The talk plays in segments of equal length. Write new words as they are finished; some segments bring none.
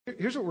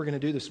Here's what we're going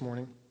to do this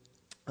morning.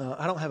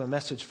 I don't have a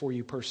message for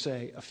you per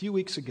se. A few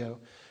weeks ago,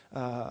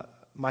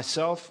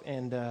 myself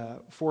and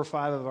 4 or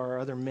 5 of our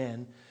other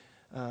men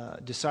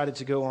decided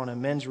to go on a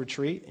men's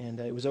retreat, and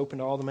it was open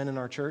to all the men in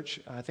our church.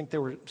 I think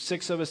there were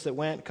 6 of us that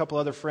went. A couple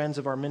other friends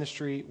of our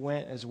ministry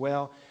went as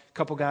well. A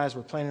couple guys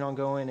were planning on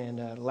going,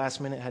 and last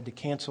minute had to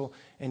cancel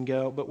and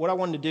go. But what I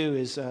wanted to do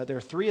is, there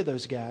are 3 of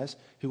those guys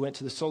who went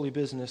to the Solely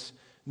Business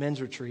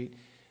men's retreat.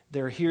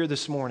 They're here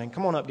this morning.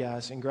 Come on up,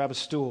 guys, and grab a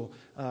stool.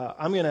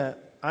 I'm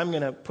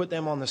gonna put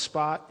them on the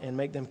spot and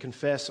make them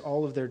confess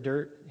all of their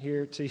dirt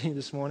here to you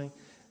this morning.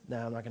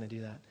 No, I'm not going to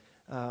do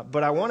that.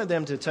 But I wanted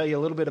them to tell you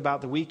a little bit about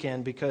the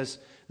weekend, because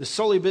the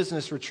Solely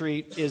Business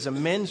Retreat is a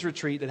men's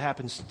retreat that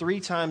happens 3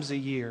 times a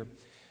year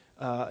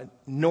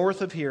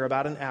north of here,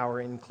 about an hour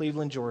in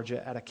Cleveland,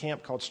 Georgia, at a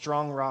camp called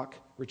Strong Rock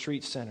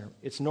Retreat Center.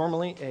 It's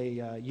normally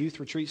a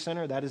youth retreat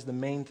center. That is the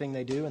main thing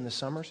they do in the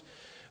summers.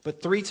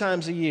 But 3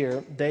 times a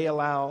year, they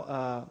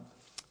allow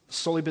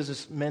Solely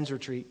Business Men's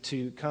Retreat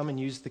to come and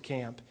use the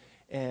camp.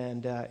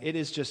 And it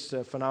is just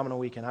a phenomenal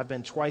weekend. I've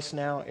been twice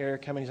now.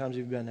 Eric, how many times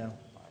have you been now?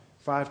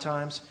 5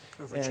 times.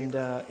 And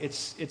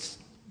it's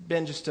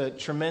been just a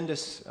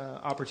tremendous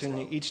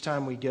opportunity each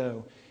time we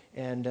go.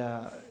 And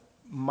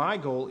my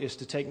goal is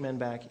to take men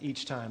back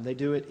each time. They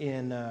do it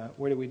in,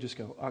 where did we just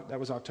go? That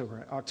was October.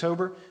 Right?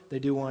 October, they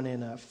do one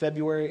in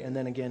February, and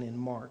then again in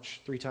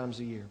March, 3 times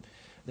a year.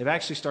 They've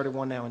actually started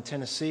one now in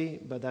Tennessee,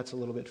 but that's a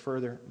little bit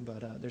further.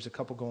 But there's a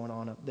couple going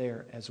on up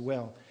there as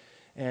well.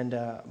 And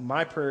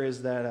my prayer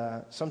is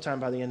that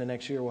sometime by the end of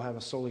next year, we'll have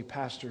a Solely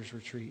Pastors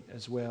Retreat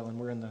as well. And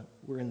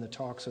we're in the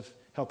talks of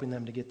helping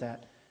them to get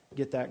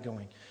that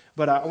going.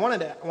 But I want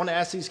to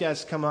ask these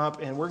guys to come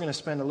up, and we're going to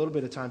spend a little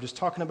bit of time just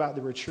talking about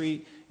the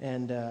retreat,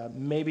 and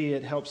maybe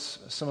it helps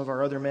some of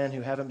our other men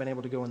who haven't been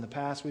able to go in the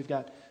past. We've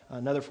got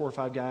another 4 or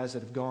 5 guys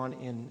that have gone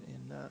in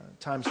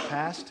times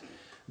past.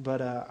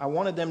 But I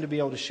wanted them to be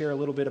able to share a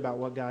little bit about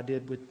what God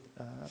did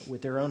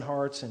with their own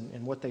hearts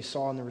and what they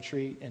saw in the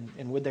retreat,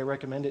 and would they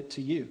recommend it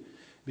to you?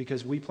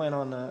 Because we plan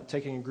on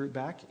taking a group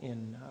back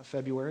in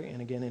February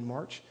and again in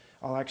March.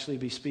 I'll actually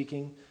be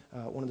speaking,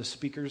 one of the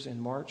speakers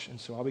in March, and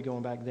so I'll be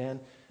going back then.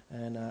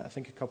 And I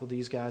think a couple of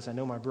these guys, I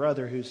know my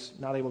brother, who's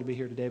not able to be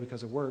here today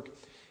because of work,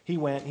 he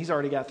went. He's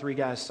already got 3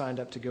 guys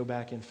signed up to go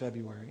back in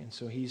February, and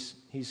so he's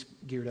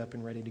geared up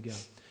and ready to go.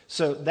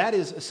 So that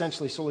is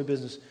essentially Solely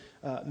Business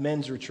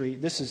Men's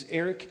Retreat. This is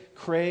Eric,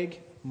 Craig,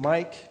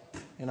 Mike,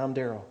 and I'm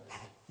Daryl.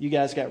 You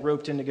guys got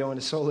roped into going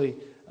to Solely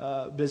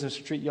Business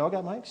Retreat. Y'all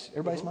got mics?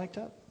 Everybody's mic'd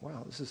up?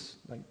 Wow, this is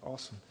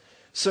awesome.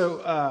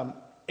 So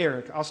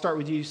Eric, I'll start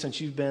with you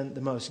since you've been the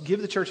most.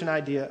 Give the church an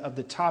idea of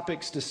the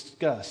topics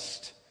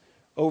discussed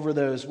over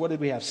those, what did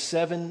we have,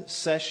 7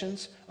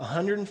 sessions,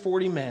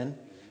 140 men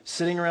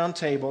sitting around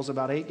tables,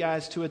 about 8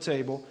 guys to a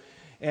table,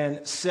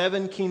 and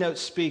 7 keynote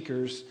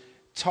speakers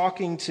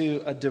talking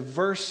to a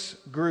diverse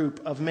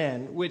group of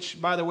men, which,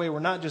 by the way,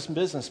 were not just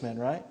businessmen,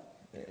 right?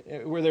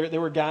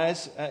 There were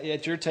guys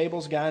at your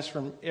tables, guys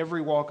from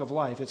every walk of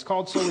life. It's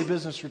called Solely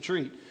Business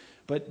Retreat,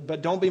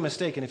 but don't be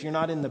mistaken. If you're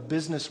not in the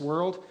business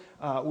world,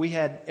 we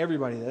had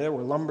everybody there. There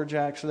were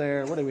lumberjacks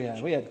there. What did we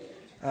have? We had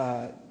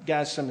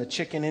guys from the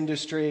chicken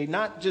industry,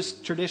 not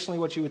just traditionally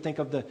what you would think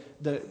of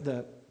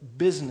the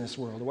business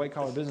world, the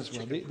white-collar business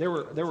world.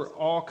 There were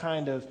all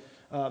kind of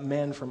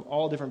men from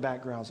all different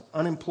backgrounds.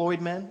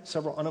 Unemployed men,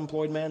 several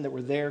unemployed men that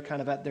were there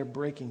kind of at their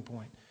breaking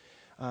point.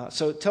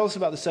 So tell us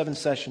about the 7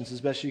 sessions as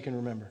best you can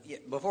remember. Yeah,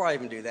 before I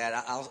even do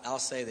that, I'll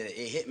say that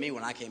it hit me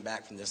when I came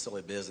back from this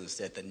Solely Business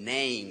that the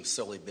name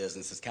Solely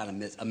Business is kind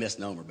of a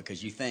misnomer,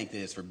 because you think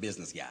that it's for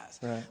business guys.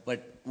 Right.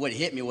 But what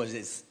hit me was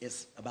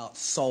it's about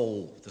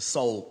soul, the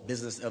soul,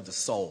 business of the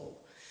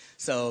soul.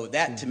 So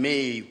that to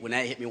me, when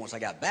that hit me once I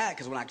got back,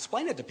 because when I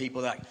explained it to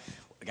people, like,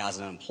 a guy's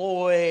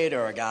unemployed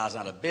or a guy's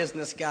not a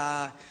business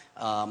guy.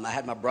 I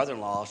had my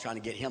brother-in-law, I was trying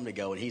to get him to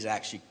go, and he's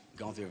actually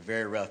gone through a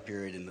very rough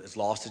period and has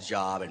lost his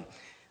job. And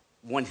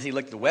once he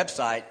looked at the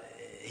website,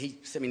 he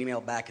sent me an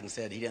email back and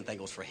said he didn't think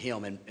it was for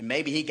him. And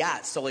maybe he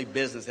got Solely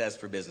Business as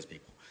for business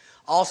people.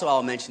 Also,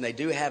 I'll mention they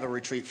do have a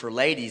retreat for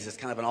ladies. It's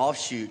kind of an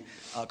offshoot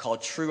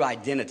called True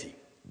Identity.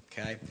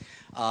 Okay,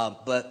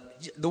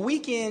 but the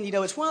weekend,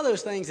 it's one of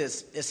those things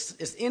that's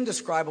it's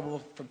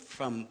indescribable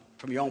from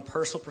your own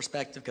personal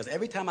perspective, because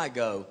every time I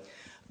go,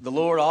 the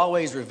Lord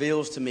always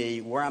reveals to me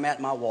where I'm at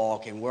in my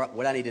walk and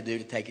what I need to do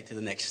to take it to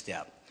the next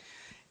step.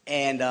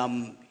 And,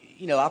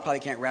 I probably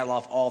can't rattle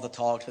off all the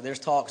talks, but there's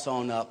talks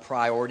on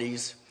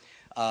priorities,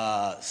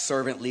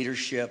 servant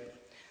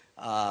leadership,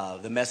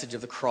 the message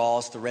of the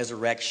cross, the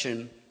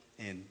resurrection,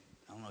 and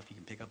I don't know if you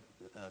can pick up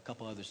a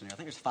couple others in there. I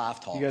think there's 5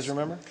 talks. You guys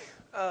remember?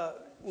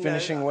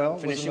 Finishing well?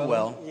 Finishing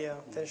well. Yeah,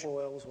 finishing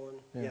well was one.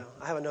 Yeah.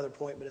 I have another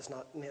point, but it's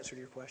not an answer to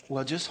your question.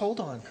 Well, just hold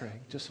on,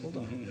 Craig. Just hold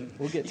on.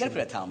 We'll get you got to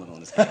put a time limit on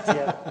this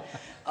guy.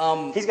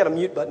 Yeah. He's got a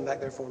mute button back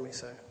there for me,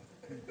 so.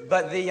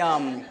 But the,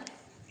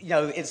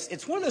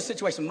 it's one of those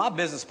situations. My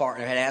business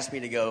partner had asked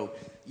me to go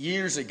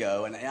years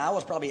ago, and I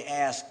was probably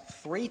asked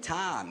 3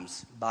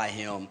 times by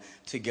him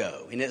to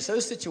go. And it's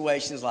those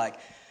situations like,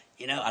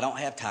 I don't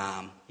have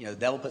time. The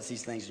devil puts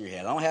these things in your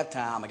head. I don't have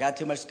time. I got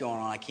too much going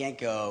on. I can't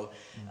go.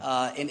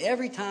 And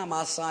every time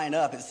I sign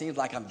up, it seems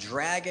like I'm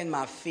dragging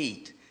my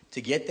feet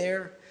to get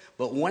there.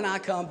 But when I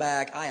come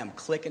back, I am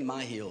clicking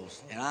my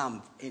heels.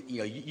 And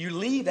you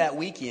leave that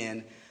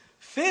weekend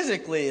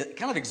physically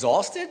kind of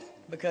exhausted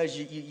because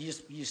you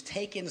just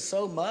take in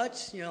so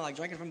much, like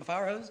drinking from a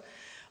fire hose.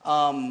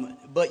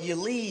 But you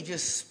leave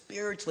just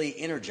spiritually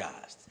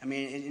energized. I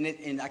mean,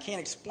 and I can't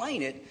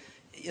explain it.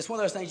 It's one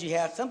of those things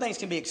some things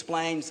can be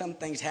explained, some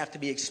things have to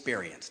be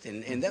experienced.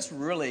 And that's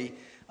really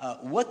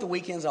what the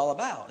weekend's all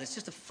about. It's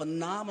just a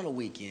phenomenal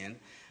weekend.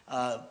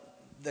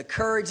 The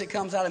courage that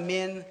comes out of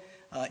men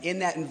in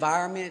that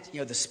environment,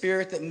 the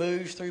spirit that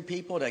moves through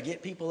people to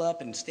get people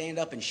up and stand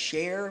up and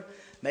share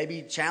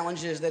maybe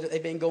challenges that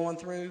they've been going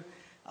through.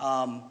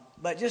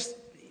 But just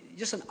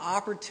an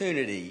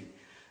opportunity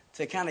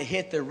to kind of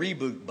hit the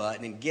reboot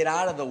button and get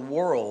out of the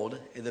world,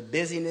 the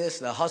busyness,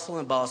 the hustle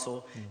and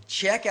bustle,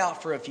 check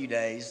out for a few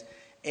days,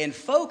 and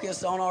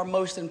focus on our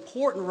most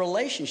important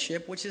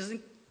relationship, which is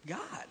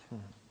God.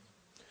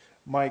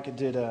 Mike,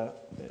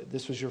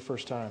 this was your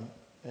first time,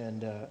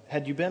 and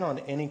had you been on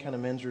any kind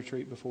of men's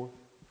retreat before?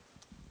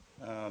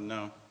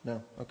 No.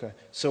 No? Okay.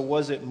 So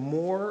was it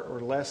more or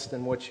less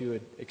than what you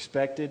had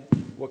expected?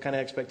 What kind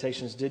of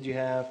expectations did you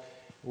have?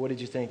 What did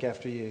you think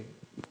after you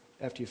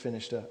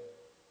finished up?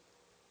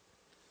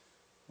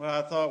 Well,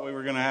 I thought we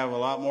were going to have a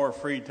lot more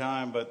free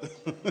time, but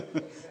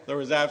there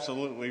was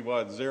absolutely,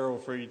 zero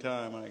free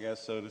time, I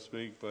guess, so to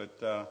speak.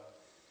 But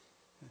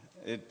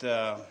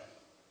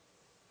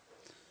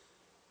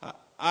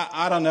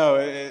I don't know.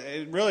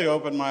 It really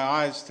opened my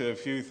eyes to a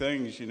few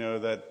things,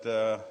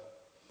 that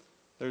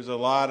there's a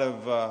lot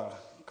of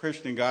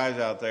Christian guys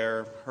out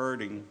there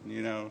hurting,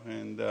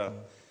 and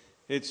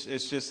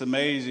it's just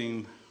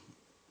amazing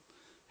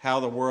how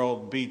the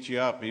world beats you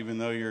up, even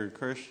though you're a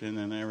Christian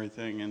and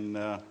everything.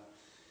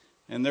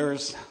 And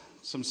there's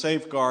some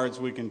safeguards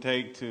we can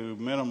take to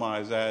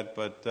minimize that,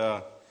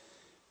 but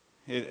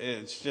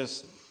it's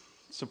just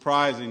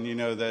surprising,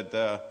 that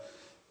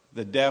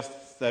the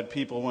depth that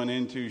people went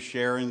into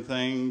sharing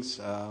things,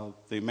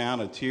 the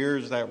amount of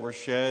tears that were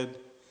shed.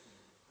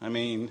 I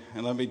mean,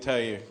 and let me tell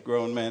you,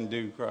 grown men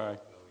do cry.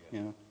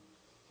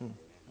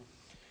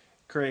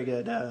 Craig,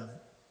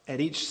 at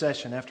each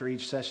session, after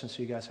each session,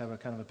 so you guys have a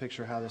kind of a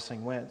picture of how this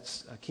thing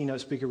went, a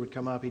keynote speaker would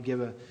come up. He'd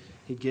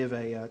give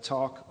a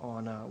talk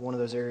on one of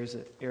those areas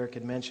that Eric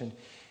had mentioned,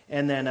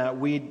 and then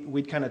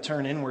we'd kind of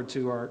turn inward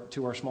to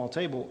our small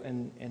table,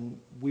 and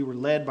we were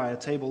led by a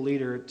table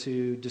leader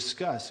to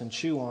discuss and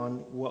chew on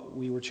what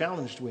we were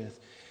challenged with.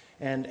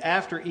 And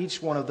after each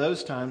one of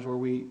those times where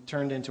we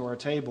turned into our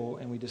table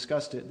and we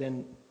discussed it,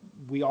 then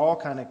we all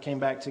kind of came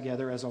back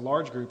together as a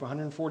large group,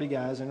 140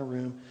 guys in a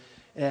room,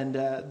 and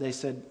they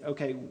said,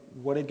 "Okay,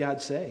 what did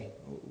God say?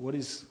 What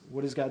is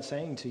God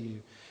saying to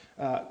you?"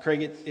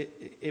 Craig,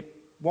 it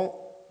won't.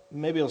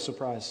 Maybe it'll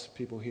surprise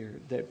people here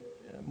that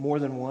more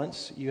than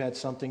once you had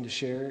something to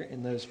share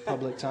in those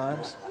public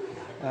times,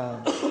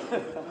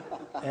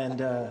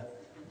 and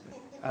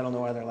I don't know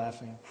why they're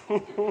laughing.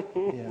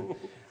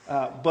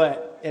 Yeah,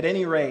 but at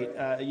any rate,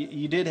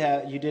 you did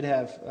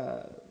have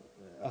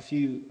a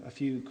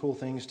few cool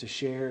things to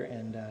share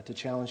and to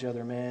challenge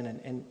other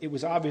men, and it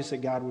was obvious that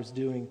God was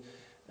doing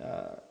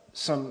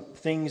some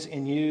things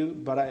in you,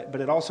 but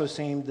it also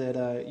seemed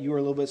that you were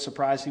a little bit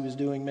surprised He was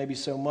doing maybe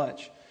so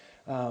much.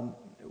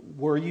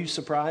 Were you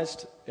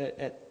surprised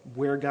at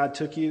where God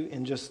took you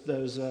in just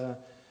those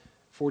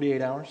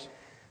 48 hours?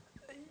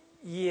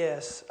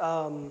 Yes.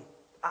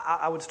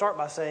 I would start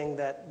by saying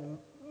that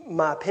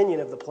my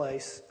opinion of the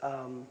place,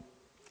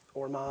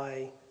 or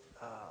my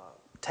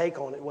take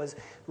on it, was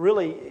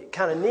really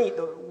kind of neat.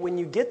 When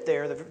you get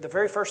there, the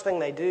very first thing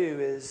they do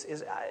is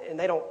and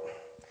they don't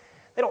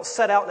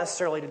set out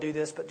necessarily to do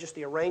this, but just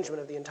the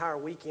arrangement of the entire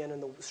weekend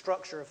and the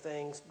structure of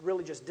things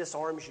really just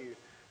disarms you.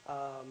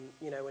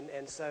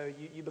 And so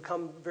you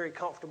become very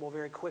comfortable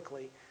very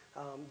quickly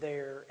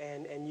there,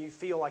 and you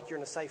feel like you're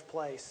in a safe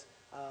place.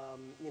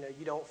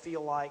 You don't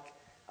feel like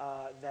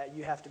that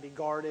you have to be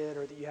guarded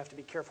or that you have to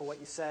be careful what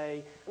you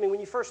say. I mean, when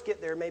you first get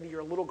there, maybe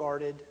you're a little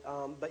guarded,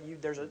 but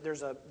there's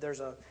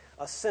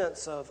a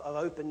sense of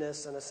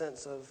openness and a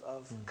sense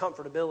of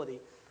comfortability.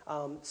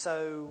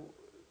 So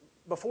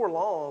before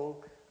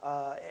long,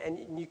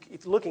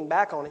 if looking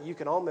back on it, you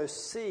can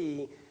almost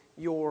see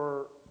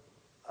your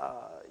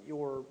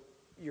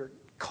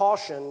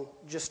caution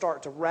just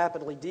start to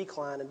rapidly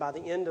decline, and by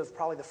the end of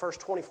probably the first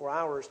 24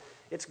 hours,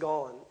 it's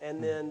gone.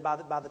 And then by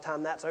the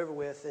time that's over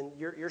with, and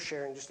you're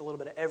sharing just a little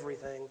bit of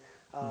everything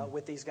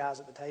with these guys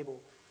at the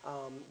table.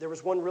 There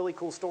was one really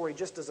cool story,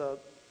 just as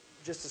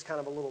kind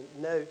of a little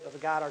note, of a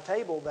guy at our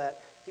table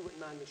that he wouldn't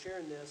mind me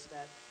sharing this,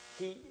 that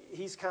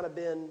he's kind of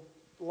been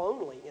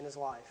lonely in his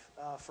life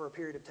for a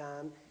period of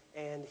time,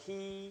 and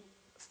he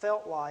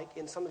felt like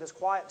in some of his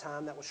quiet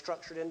time that was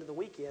structured into the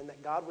weekend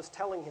that God was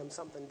telling him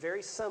something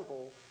very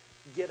simple: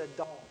 get a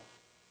dog.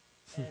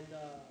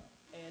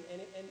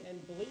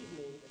 And believe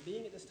me,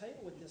 being at this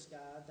table with this guy,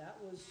 that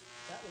was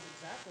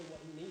exactly what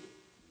he needed.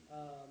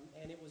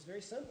 And it was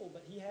very simple,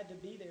 but he had to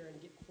be there and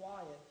get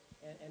quiet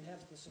and have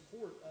the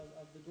support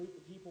of the group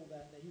of people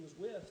that he was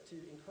with to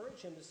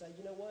encourage him to say,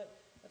 you know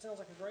what, that sounds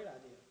like a great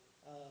idea.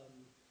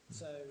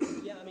 So,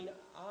 yeah, I mean,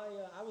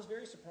 I was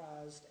very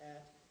surprised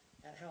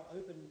at how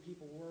open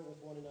people were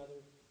with one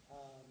another.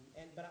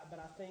 But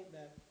I think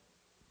that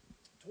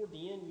toward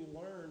the end you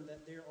learn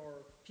that there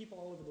are people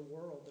all over the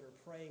world that are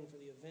praying for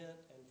the event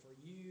and for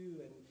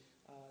you, and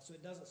so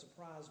it doesn't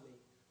surprise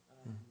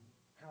me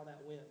how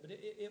that went. But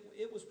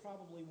it was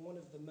probably one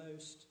of the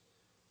most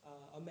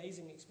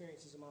amazing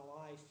experiences of my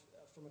life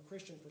from a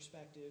Christian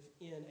perspective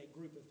in a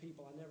group of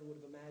people. I never would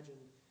have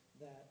imagined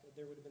that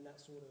there would have been that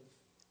sort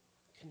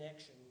of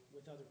connection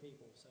with other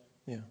people. So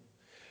yeah.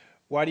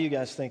 Why do you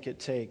guys think it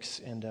takes,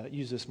 and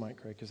use this mic,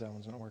 Craig, because that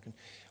one's not working.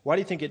 Why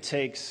do you think it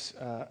takes,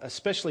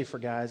 especially for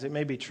guys, it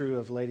may be true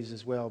of ladies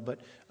as well, but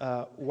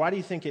why do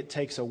you think it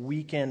takes a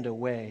weekend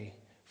away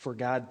for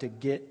God to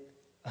get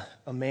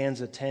a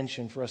man's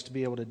attention, for us to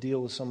be able to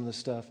deal with some of the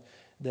stuff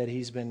that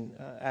he's been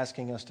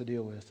asking us to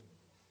deal with?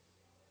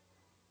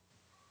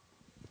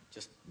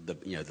 Just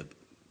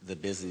the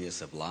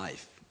busyness of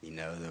life,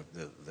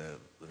 the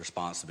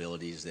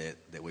responsibilities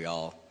that we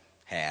all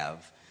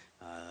have,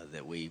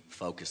 that we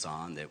focus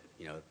on. That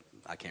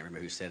I can't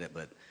remember who said it,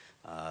 but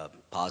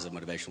positive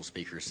motivational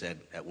speaker said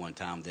at one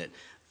time that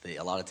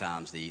a lot of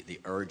times the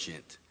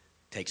urgent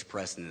takes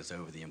precedence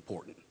over the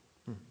important.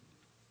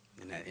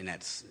 And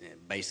that's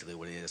basically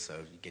what it is. So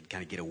you can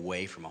kind of get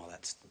away from all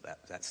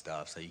that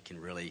stuff, so you can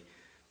really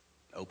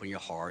open your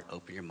heart,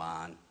 open your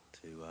mind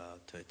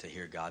to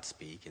hear God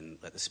speak and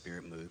let the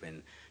Spirit move.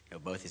 And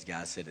both these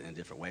guys said it in a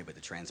different way, but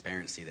the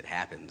transparency that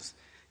happens,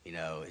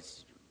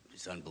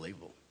 it's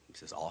unbelievable.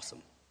 It's just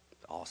awesome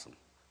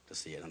to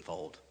see it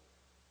unfold.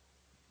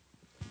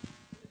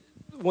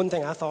 One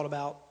thing I thought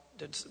about,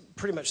 it's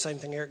pretty much the same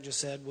thing Eric just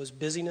said, was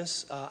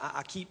busyness.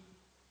 I keep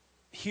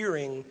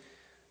hearing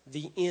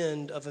the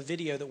end of a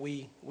video that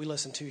we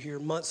listened to here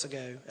months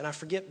ago, and I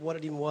forget what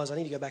it even was. I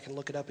need to go back and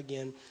look it up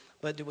again.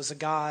 But it was a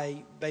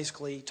guy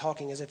basically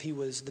talking as if he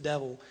was the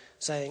devil,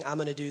 saying, I'm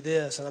going to do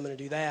this and I'm going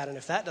to do that, and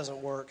if that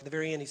doesn't work, at the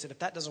very end he said, if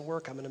that doesn't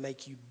work, I'm going to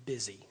make you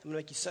busy. I'm going to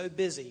make you so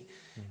busy.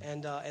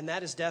 Mm-hmm. And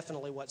that is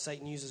definitely what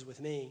Satan uses with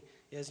me.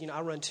 Is,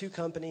 I run 2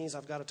 companies.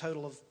 I've got a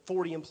total of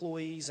 40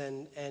 employees,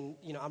 and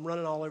I'm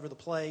running all over the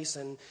place,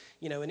 and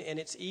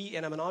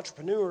and I'm an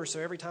entrepreneur.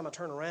 So every time I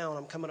turn around,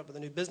 I'm coming up with a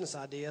new business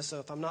idea. So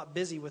if I'm not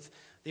busy with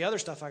the other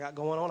stuff I got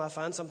going on, I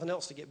find something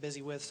else to get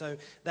busy with. So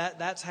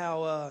that's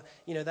how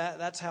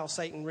that's how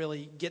Satan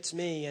really gets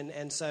me.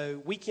 And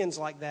so weekends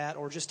like that,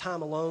 or just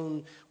time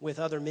alone with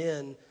other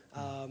men,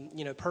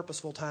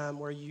 purposeful time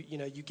where you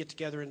get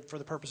together for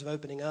the purpose of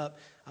opening up,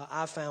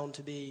 I've found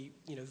to be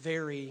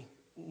very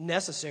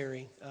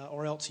necessary,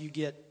 or else you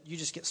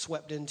just get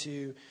swept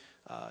into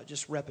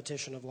just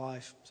repetition of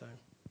life. So,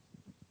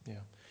 yeah.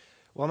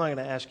 Well, I'm not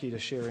going to ask you to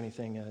share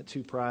anything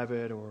too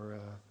private or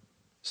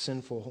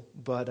sinful,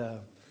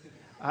 but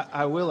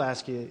I will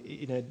ask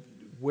you.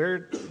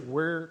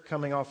 Where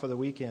coming off of the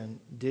weekend,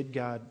 did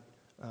God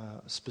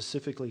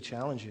specifically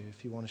challenge you?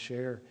 If you want to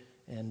share,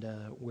 and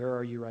where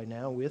are you right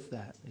now with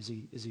that? Is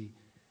he?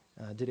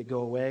 Did it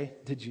go away?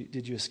 Did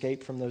you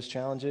escape from those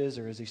challenges,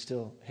 or is he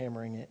still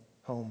hammering it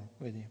home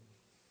with you?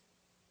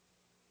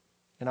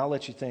 And I'll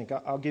let you think.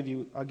 I'll give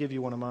you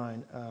one of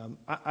mine.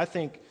 I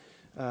think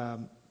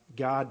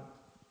God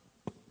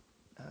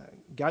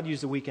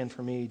used the weekend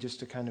for me just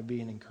to kind of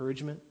be an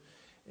encouragement.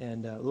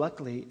 And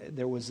luckily,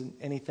 there wasn't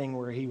anything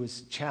where he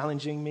was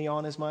challenging me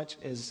on as much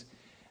as,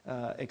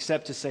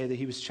 except to say that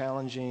he was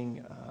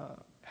challenging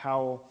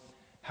how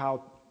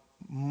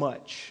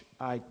much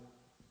I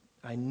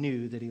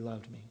knew that he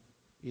loved me.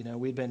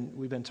 We've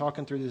been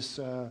talking through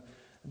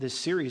this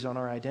series on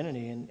our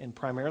identity, and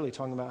primarily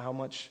talking about how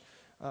much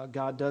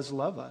God does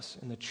love us,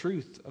 and the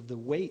truth of the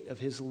weight of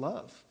his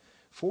love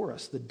for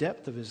us, the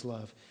depth of his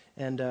love.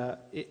 And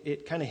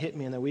it kind of hit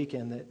me in the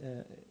weekend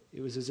that it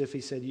was as if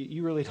he said,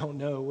 you really don't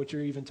know what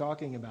you're even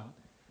talking about.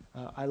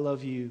 I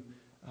love you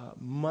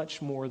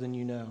much more than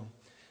you know.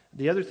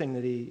 The other thing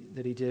that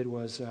he did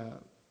was,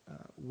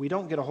 we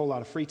don't get a whole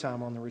lot of free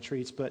time on the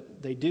retreats,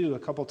 but they do a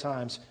couple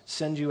times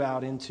send you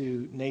out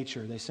into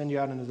nature. They send you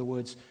out into the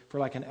woods for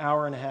like an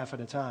hour and a half at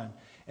a time.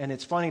 And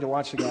it's funny to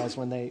watch the guys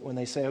when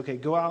they say, okay,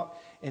 go out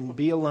and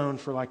be alone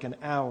for like an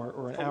hour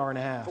or an hour and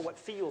a half. For what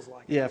feels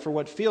like. Yeah, for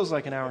what feels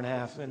like an hour and a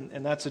half.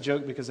 And that's a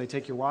joke because they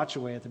take your watch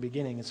away at the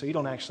beginning. And so you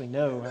don't actually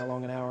know how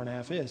long an hour and a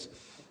half is.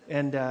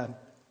 And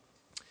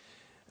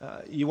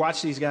you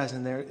watch these guys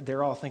and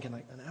they're all thinking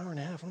like, an hour and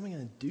a half, what am I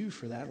going to do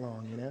for that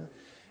long,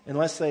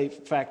 Unless they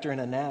factor in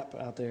a nap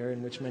out there,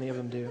 in which many of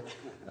them do.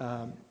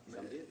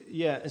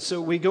 Yeah,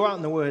 so we go out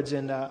in the woods,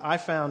 and I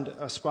found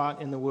a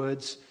spot in the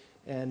woods,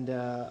 and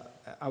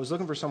I was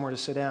looking for somewhere to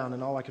sit down,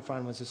 and all I could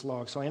find was this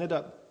log. So I ended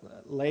up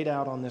laid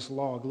out on this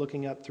log,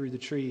 looking up through the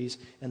trees,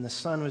 and the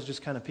sun was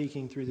just kind of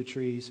peeking through the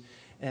trees,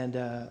 and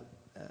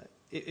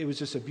it was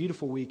just a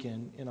beautiful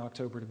weekend in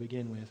October to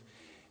begin with.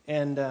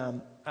 And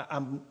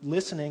I'm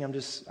listening. I'm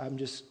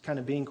just kind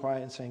of being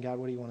quiet and saying, God,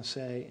 what do you want to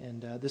say?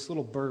 And this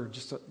little bird,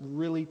 just a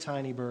really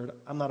tiny bird.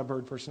 I'm not a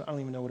bird person. I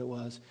don't even know what it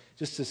was.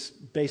 Just this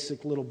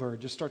basic little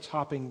bird just starts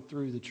hopping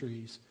through the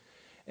trees.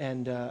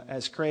 And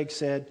as Craig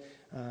said,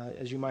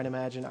 as you might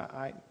imagine,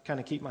 I kind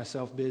of keep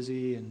myself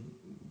busy and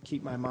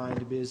keep my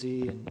mind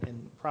busy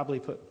and probably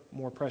put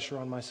more pressure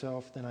on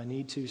myself than I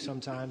need to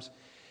sometimes.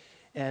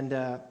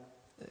 And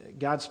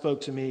God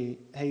spoke to me,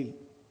 hey,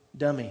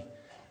 dummy,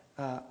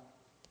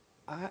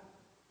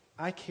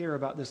 I care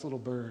about this little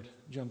bird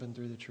jumping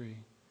through the tree.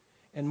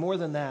 And more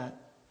than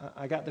that,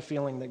 I got the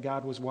feeling that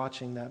God was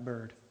watching that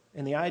bird.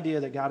 And the idea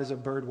that God is a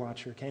bird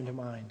watcher came to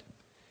mind.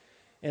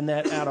 And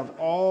that out of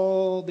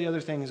all the other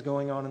things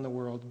going on in the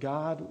world,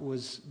 God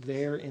was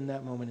there in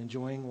that moment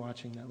enjoying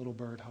watching that little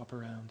bird hop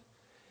around.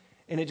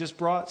 And it just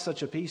brought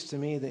such a peace to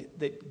me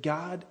that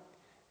God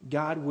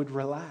would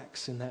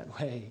relax in that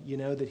way,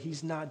 that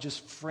he's not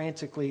just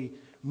frantically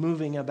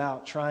moving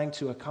about trying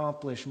to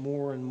accomplish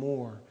more and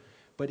more,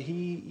 but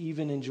he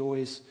even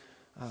enjoys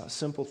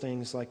simple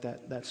things like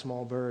that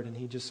small bird, and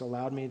he just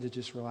allowed me to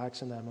just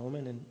relax in that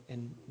moment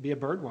and be a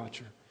bird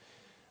watcher.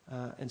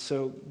 And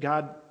so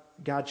God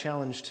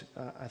challenged,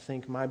 I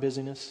think, my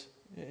busyness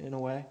in a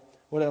way.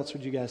 What else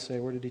would you guys say?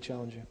 Where did he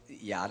challenge you?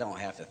 Yeah, I don't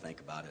have to think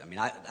about it. I mean,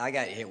 I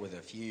got hit with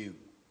a few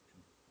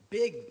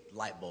big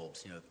light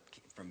bulbs,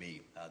 for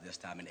me this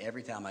time. And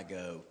every time I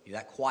go,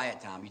 that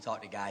quiet time, you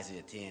talk to guys that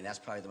attend, that's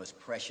probably the most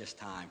precious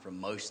time for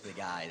most of the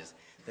guys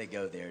that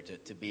go there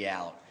to be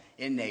out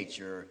in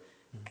nature.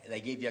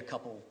 They give you a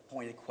couple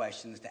pointed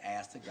questions to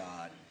ask to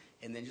God,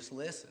 and then just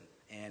listen.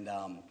 And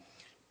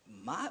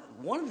I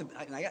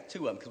got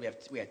two of them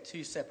because we had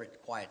two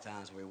separate quiet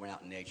times where we went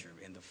out in nature.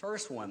 And the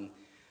first one,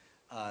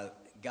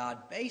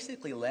 God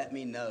basically let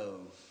me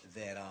know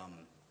that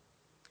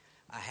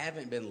I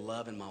haven't been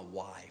loving my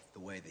wife the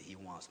way that he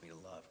wants me to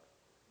love her.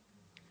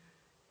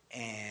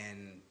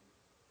 And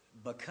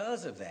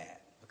because of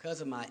that,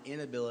 because of my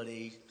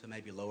inability to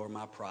maybe lower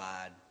my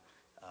pride,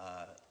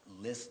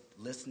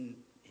 listen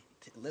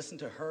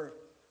to her,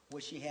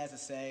 what she has to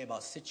say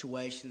about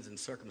situations and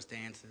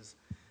circumstances,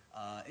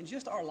 and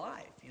just our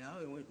life,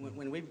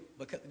 when we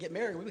get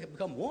married, we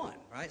become one,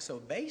 right? So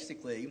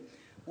basically,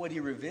 what he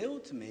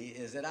revealed to me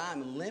is that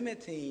I'm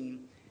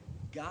limiting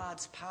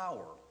God's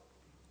power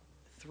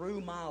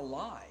through my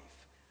life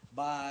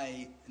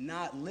by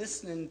not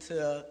listening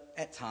to,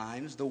 at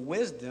times, the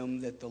wisdom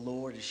that the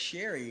Lord is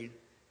sharing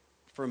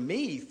for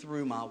me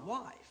through my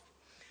wife.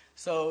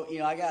 So,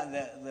 I got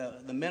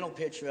the mental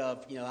picture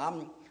of,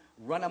 I'm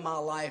running my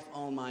life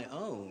on my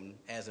own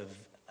as a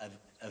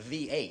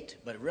V8,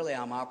 but really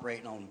I'm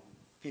operating on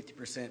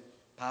 50%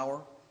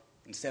 power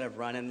instead of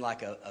running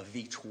like a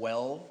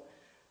V12,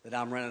 that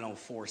I'm running on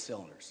 4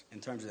 cylinders in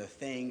terms of the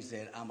things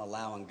that I'm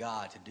allowing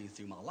God to do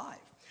through my life.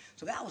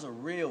 So that was a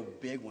real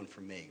big one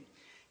for me.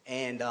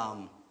 And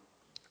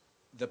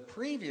the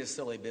previous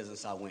silly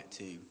business I went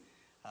to,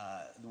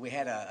 we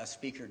had a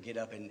speaker get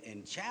up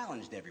and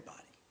challenged everybody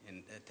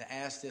and to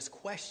ask this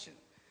question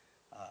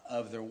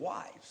of their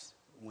wives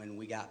when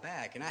we got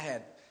back. And I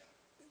had,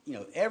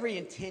 every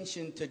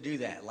intention to do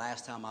that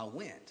last time I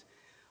went,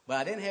 but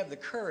I didn't have the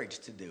courage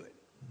to do it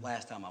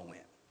last time I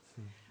went.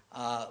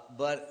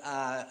 But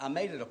I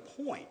made it a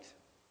point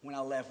when I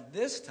left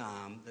this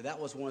time that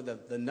was one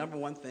of the number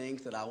one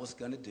things that I was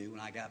going to do when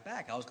I got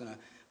back. I was going to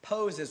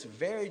pose this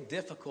very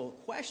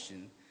difficult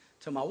question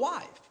to my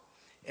wife.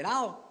 And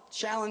I'll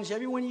challenge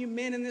every one of you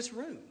men in this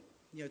room,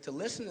 to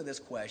listen to this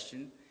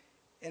question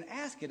and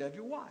ask it of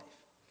your wife.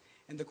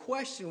 And the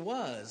question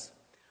was,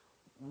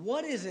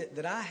 what is it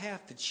that I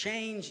have to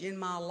change in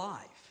my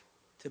life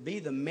to be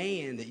the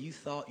man that you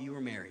thought you were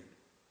marrying?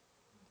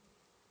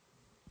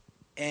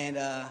 And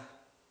you want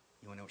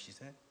to know what she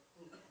said?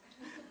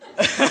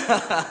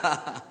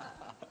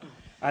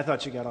 I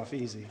thought you got off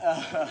easy,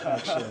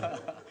 actually.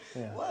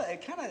 Yeah. Well,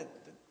 it kind of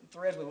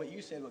threads with what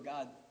you said, what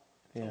God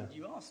told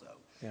you also.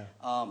 Yeah.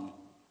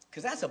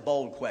 Because that's a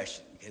bold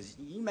question, because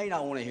you may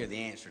not want to hear the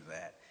answer to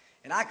that.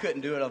 And I couldn't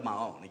do it of my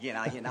own. Again,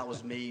 that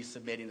was me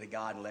submitting to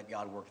God and let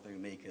God work through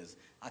me, because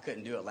I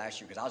couldn't do it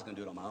last year because I was going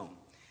to do it on my own.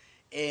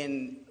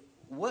 And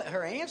what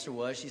her answer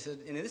was, she said,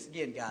 and this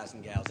again, guys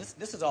and gals,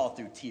 this is all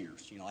through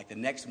tears. Like the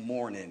next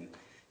morning,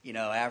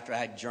 after I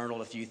had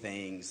journaled a few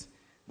things,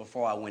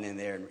 before I went in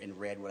there and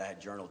read what I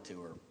had journaled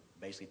to her,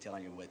 basically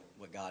telling her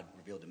what God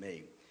revealed to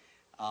me,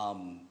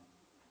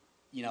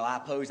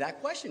 I posed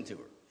that question to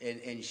her.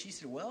 And she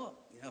said, well,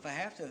 if I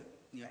have to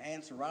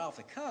answer right off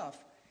the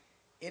cuff,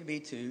 it'd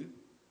be to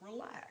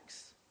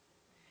relax.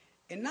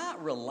 And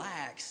not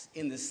relax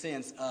in the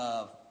sense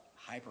of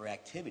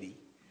hyperactivity.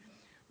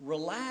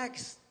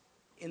 Relax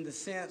in the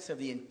sense of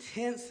the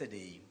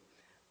intensity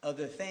of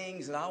the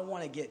things that I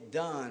want to get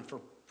done for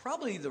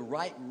probably the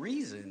right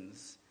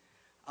reasons.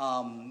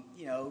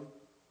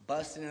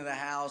 Busting into the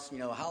house,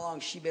 how long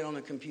she been on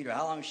the computer,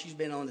 how long she's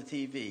been on the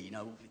TV,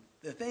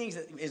 the things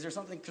is there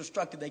something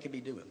constructive they could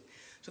be doing?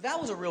 So that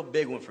was a real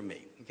big one for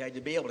me, okay, to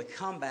be able to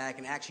come back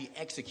and actually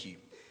execute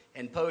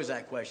and pose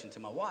that question to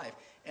my wife.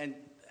 And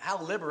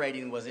how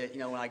liberating was it,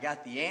 when I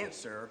got the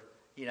answer,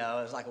 it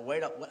was like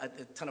a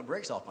ton of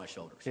bricks off my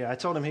shoulders. Yeah, I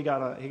told him he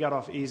got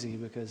off easy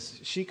because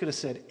she could have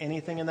said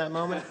anything in that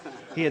moment.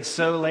 He had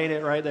so laid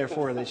it right there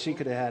for her that she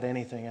could have had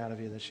anything out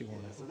of you that she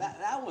wanted. So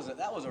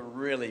that was a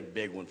really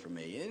big one for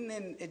me. And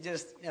then it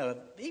just,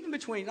 even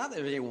between, not that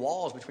there were any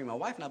walls between my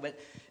wife and I, but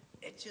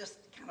it just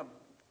kind of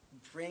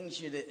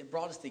it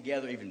brought us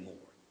together even more.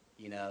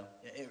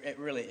 It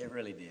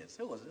really did.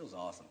 So it was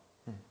awesome.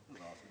 It was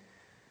awesome.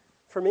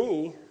 For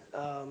me,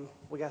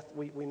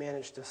 we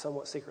managed to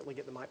somewhat secretly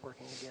get the mic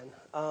working again.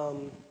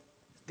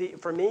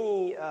 For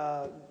me,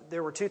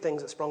 there were two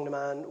things that sprung to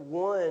mind.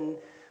 One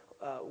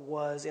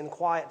was in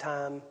quiet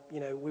time.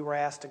 We were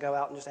asked to go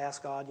out and just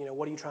ask God,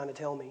 what are you trying to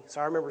tell me?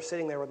 So I remember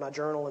sitting there with my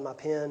journal and my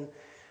pen,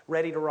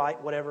 ready to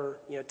write whatever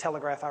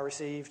telegraph I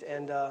received,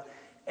 and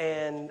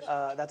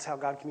that's how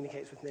God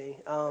communicates with me.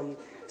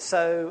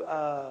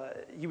 So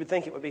you would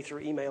think it would be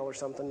through email or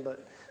something,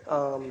 but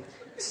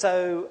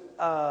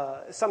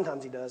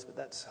sometimes He does. But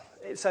that's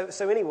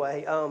so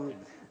anyway.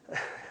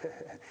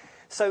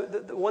 So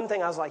the one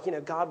thing I was like,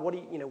 God, what do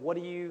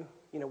you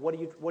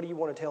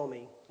want to tell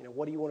me?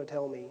 What do you want to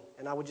tell me?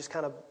 And I would just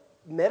kind of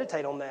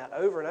meditate on that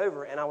over and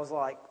over. And I was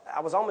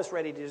almost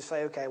ready to just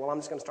say, okay, well, I'm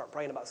just going to start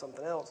praying about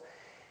something else.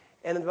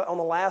 And then on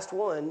the last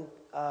one,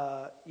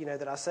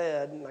 that I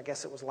said, and I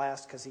guess it was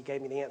last because He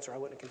gave me the answer. I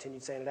wouldn't have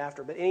continued saying it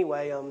after. But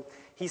anyway,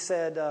 He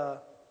said,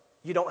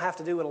 you don't have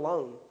to do it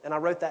alone. And I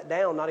wrote that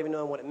down, not even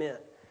knowing what it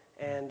meant.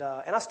 And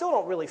I still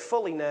don't really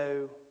fully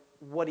know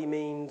what He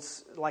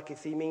means, like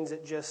if He means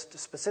it just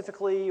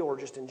specifically or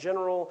just in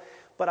general.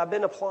 But I've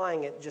been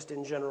applying it just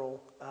in general.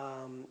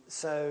 I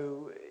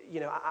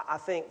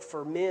think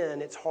for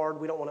men, it's hard.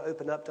 We don't want to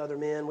open up to other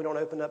men. We don't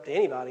open up to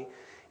anybody.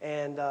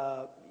 And,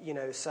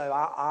 so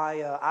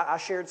I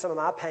shared some of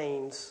my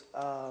pains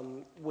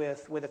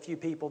with a few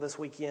people this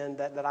weekend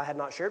that I had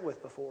not shared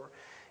with before.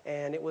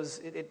 And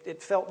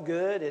it felt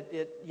good.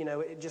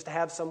 It just to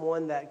have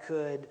someone that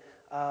could,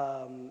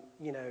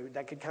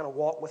 that could kind of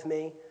walk with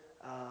me.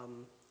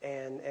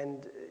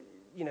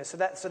 So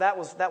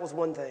that was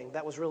one thing.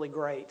 That was really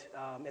great.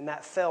 And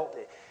that felt,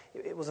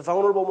 it was a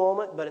vulnerable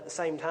moment, but at the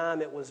same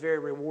time, it was very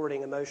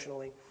rewarding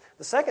emotionally.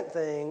 The second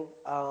thing,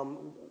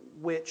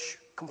 which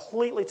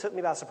completely took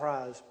me by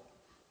surprise,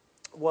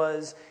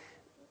 was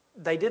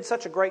they did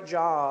such a great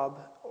job,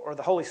 or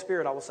the Holy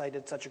Spirit, I will say,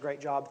 did such a great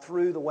job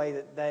through the way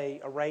that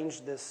they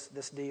arranged this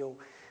deal,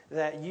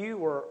 that you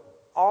were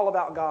all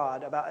about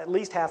God about at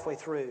least halfway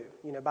through.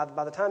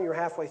 By the time you were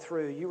halfway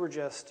through, you were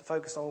just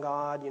focused on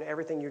God.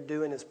 Everything you're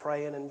doing is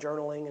praying and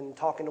journaling and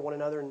talking to one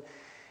another. And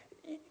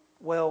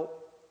well,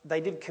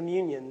 they did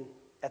communion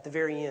at the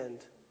very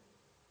end,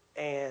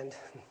 and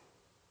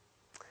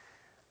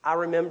I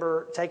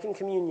remember taking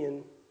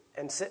communion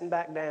and sitting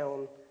back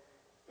down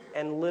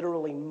and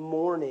literally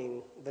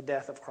mourning the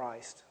death of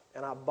Christ,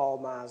 and I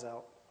bawled my eyes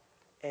out.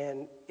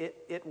 And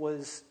it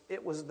was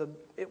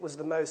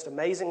the most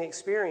amazing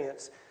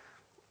experience,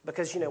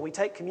 because we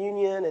take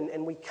communion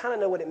and we kind of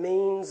know what it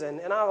means,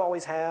 and I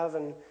always have,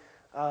 and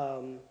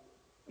and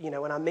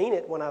I mean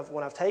it when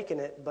I've taken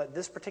it. But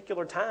this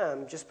particular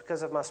time, just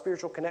because of my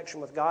spiritual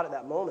connection with God at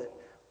that moment,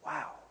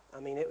 wow. I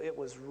mean, it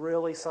was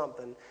really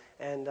something,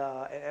 and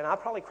I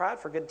probably cried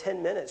for a good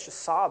 10 minutes,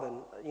 just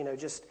sobbing.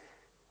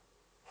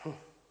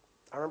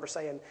 I remember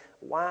saying,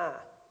 "Why?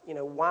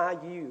 Why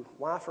you?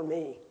 Why for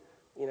me?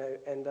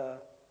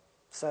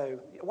 So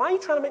why are you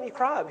trying to make me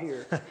cry up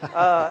here?"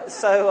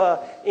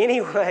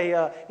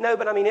 Anyway, no,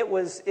 but I mean, it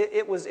was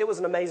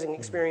an amazing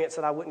experience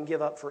that I wouldn't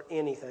give up for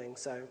anything.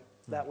 So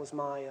that was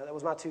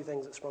my two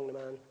things that sprung to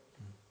mind.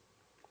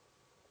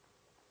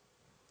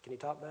 Can you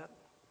top that?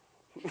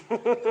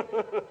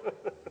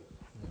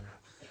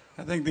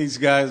 I think these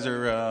guys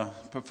are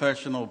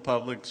professional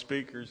public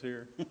speakers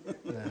here.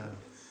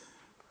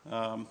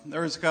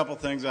 There was a couple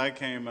things I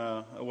came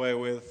away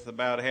with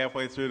about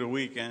halfway through the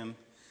weekend,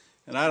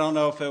 and I don't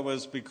know if it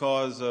was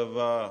because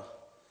of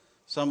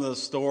some of the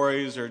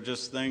stories or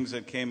just things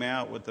that came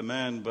out with the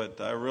men,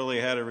 but I really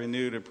had a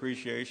renewed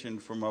appreciation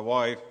for my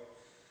wife.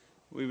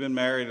 We've been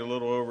married a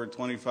little over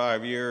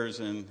 25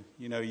 years, and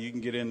you can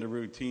get into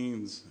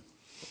routines,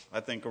 I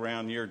think,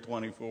 around year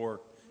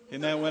 24.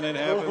 Isn't that when it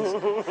happens?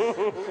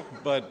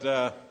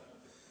 But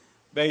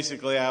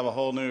basically, I have a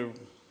whole new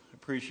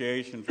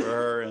appreciation for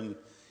her. And,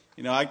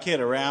 I kid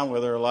around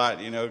with her a lot,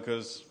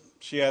 because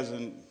she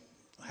hasn't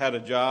had a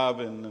job.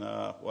 And,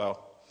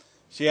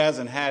 she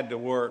hasn't had to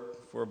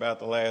work for about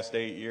the last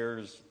 8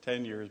 years,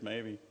 10 years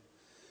maybe.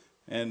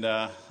 And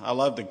I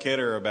love to kid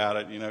her about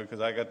it,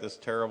 because I got this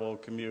terrible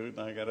commute,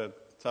 and I got a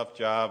tough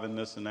job and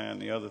this and that and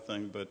the other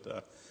thing.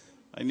 But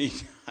I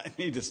need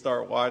to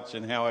start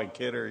watching how I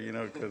kid her,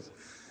 because,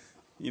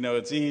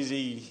 it's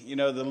easy,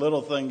 the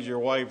little things your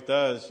wife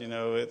does,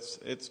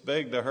 it's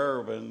big to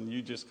her, but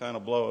you just kind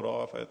of blow it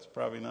off. It's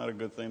probably not a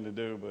good thing to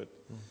do, but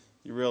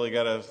you really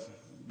got to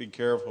be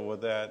careful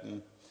with that.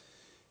 And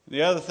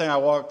the other thing I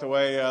walked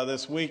away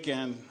this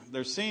weekend,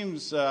 there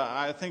seems,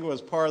 I think it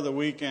was part of the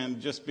weekend,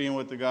 just being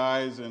with the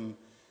guys and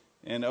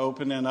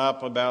opening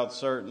up about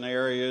certain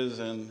areas,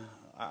 and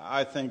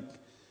I think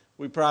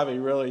we probably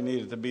really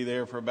needed to be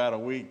there for about a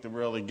week to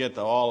really get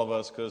to all of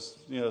us, because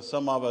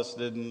some of us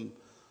didn't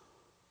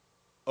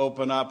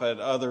open up at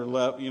other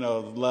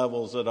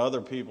levels that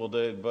other people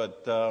did.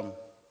 But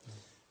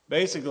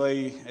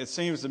basically, it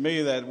seems to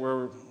me that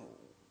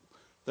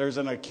there's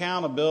an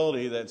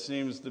accountability that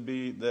seems to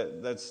be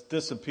that's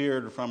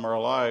disappeared from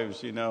our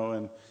lives,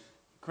 and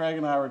Craig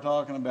and I were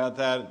talking about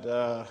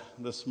that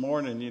this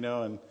morning,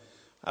 and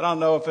I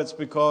don't know if it's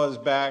because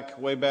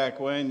way back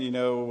when,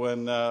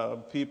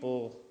 when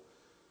people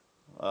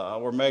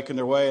were making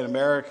their way in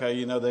America,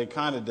 they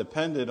kind of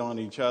depended on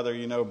each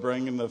other,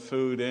 bringing the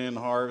food in,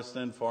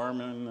 harvesting,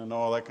 farming, and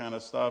all that kind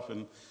of stuff.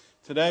 And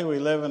today we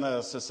live in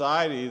a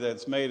society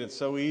that's made it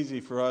so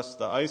easy for us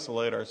to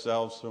isolate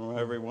ourselves from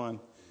everyone.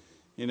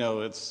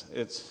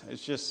 It's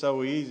just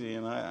so easy,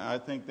 and I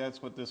think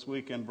that's what this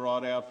weekend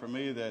brought out for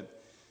me, that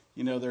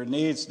there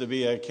needs to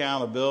be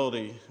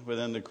accountability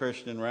within the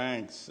Christian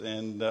ranks,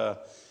 and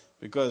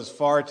because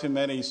far too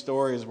many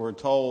stories were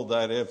told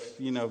that if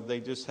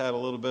they just had a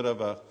little bit of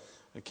a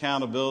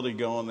accountability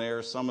going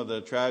there, some of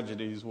the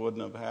tragedies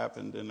wouldn't have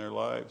happened in their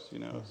lives.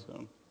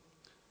 So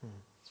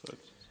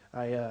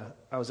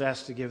I was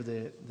asked to give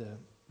the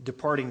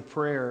departing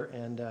prayer,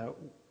 and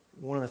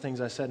one of the things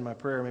I said in my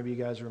prayer, maybe you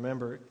guys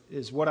remember,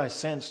 is what I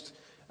sensed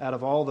out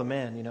of all the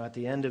men. At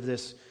the end of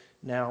this,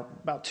 now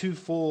about 2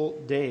 full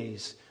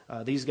days,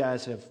 these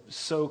guys have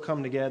so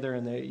come together,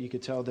 and you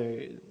could tell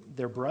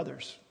they're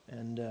brothers.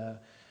 And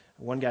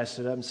one guy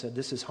stood up and said,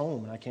 "This is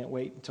home, and I can't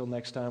wait until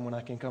next time when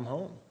I can come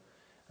home."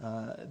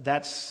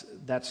 That's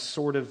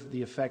sort of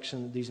the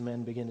affection that these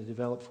men begin to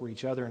develop for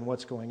each other and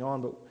what's going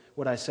on. But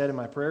what I said in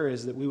my prayer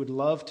is that we would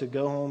love to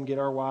go home, get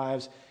our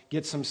wives,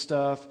 get some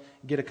stuff,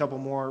 get a couple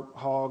more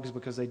hogs,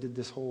 because they did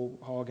this whole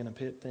hog in a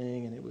pit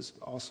thing, and it was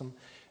awesome.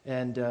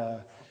 And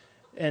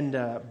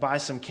buy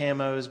some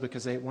camos,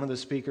 because one of the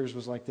speakers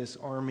was like this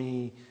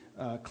Army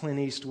Clint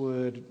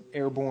Eastwood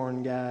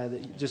airborne guy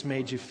that just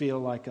made you feel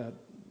like a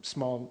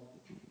small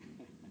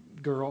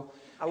girl.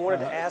 I wanted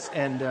to ask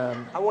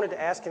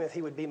him if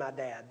he would be my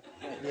dad.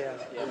 Yeah.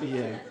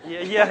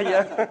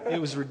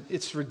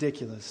 It's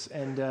ridiculous,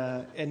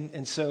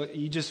 and so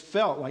you just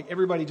felt like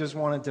everybody just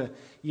wanted to,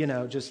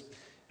 just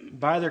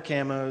buy their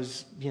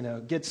camos,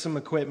 get some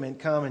equipment,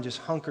 come and just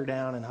hunker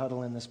down and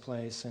huddle in this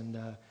place,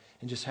 and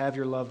just have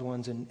your loved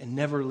ones and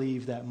never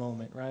leave that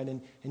moment, right?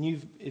 And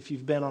if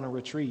you've been on a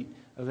retreat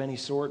of any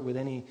sort with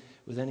any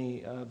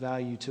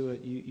value to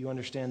it, you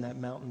understand that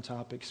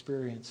mountaintop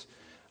experience.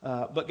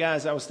 But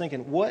guys, I was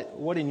thinking,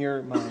 what in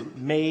your mind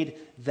made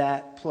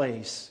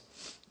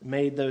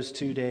those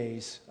 2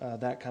 days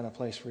that kind of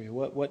place for you?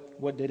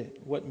 What did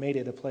it? What made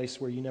it a place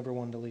where you never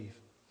wanted to leave?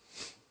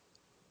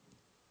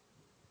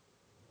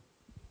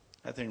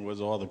 I think it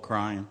was all the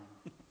crying.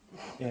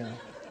 Yeah.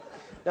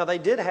 Now, they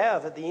did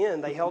have, at the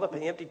end, they held up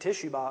an empty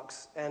tissue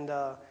box and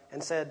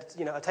said,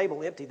 a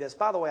table empty this.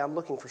 By the way, I'm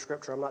looking for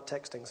scripture. I'm not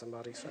texting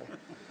somebody. So.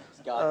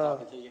 Is God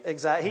talking to you?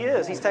 Exactly. He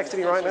is. He's texting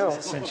me right now.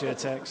 Sent you a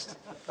text.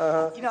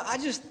 I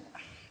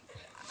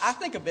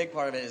think a big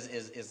part of it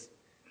is,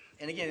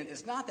 and again,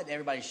 it's not that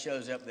everybody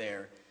shows up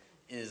there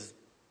is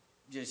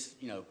just,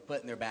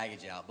 putting their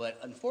baggage out. But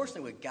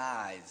unfortunately with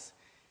guys,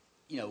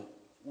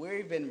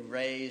 we've been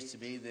raised to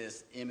be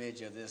this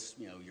image of this,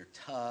 you're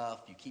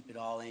tough, you keep it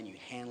all in, you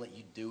handle it,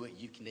 you do it,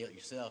 you can do it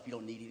yourself, you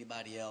don't need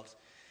anybody else.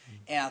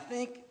 And I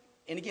think,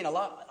 and again,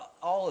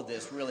 all of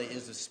this really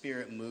is the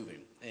Spirit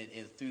moving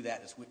and through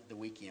the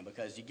weekend,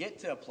 because you get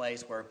to a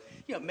place where,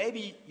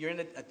 maybe you're in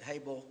a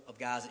table of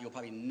guys that you'll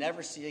probably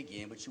never see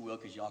again, but you will,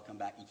 because y'all come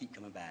back, you keep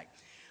coming back.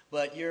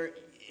 But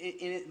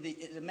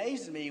it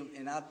amazes me,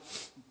 and I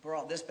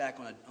brought this back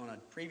on a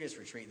previous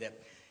retreat, that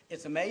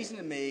it's amazing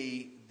to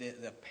me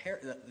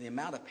the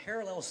amount of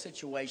parallel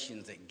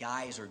situations that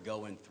guys are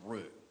going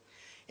through.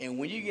 And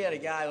when you get a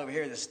guy over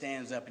here that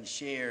stands up and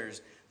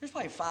shares, there's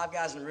probably 5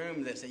 guys in the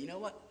room that say, "You know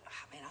what?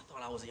 Man, I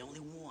thought I was the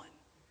only one."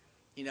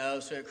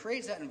 So it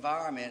creates that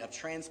environment of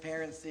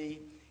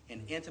transparency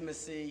and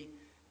intimacy.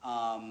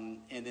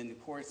 And then, of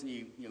course,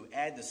 you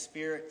add the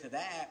Spirit to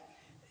that.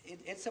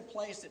 It's a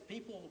place that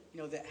people,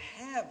 that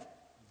have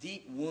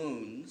deep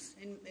wounds,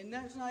 and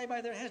there's not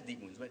anybody there that has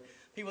deep wounds, but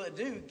people that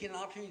do get an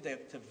opportunity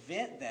to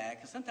vent that,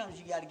 because sometimes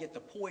you got to get the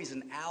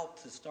poison out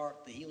to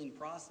start the healing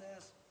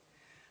process.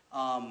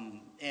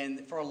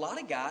 And for a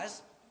lot of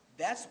guys,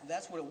 that's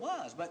what it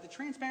was. But the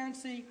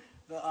transparency,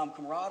 the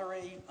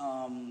camaraderie,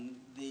 and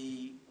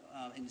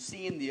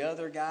seeing the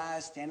other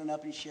guys standing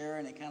up and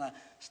sharing, it kind of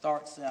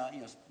starts,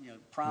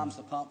 primes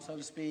the pump, so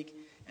to speak,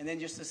 and then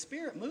just the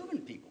Spirit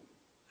moving people.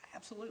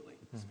 Absolutely,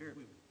 the Spirit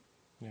moving.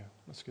 Yeah,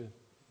 that's good.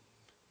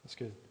 That's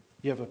good.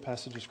 You have a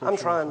passage of scripture? I'm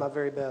trying my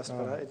very best,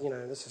 but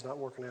this is not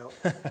working out.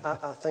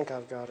 I think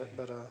I've got it,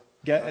 but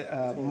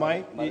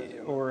Mike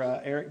or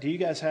Eric, do you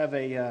guys have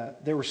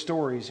there were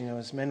stories,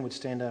 as men would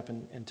stand up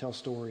and tell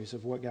stories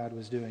of what God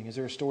was doing. Is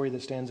there a story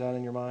that stands out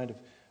in your mind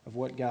of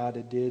what God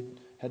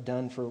had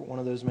done for one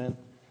of those men?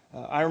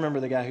 I remember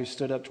the guy who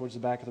stood up towards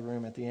the back of the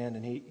room at the end,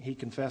 and he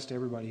confessed to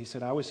everybody. He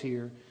said, "I was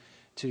here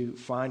to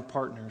find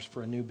partners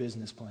for a new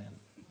business plan."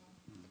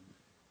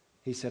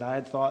 He said, I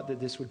had thought that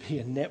this would be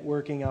a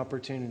networking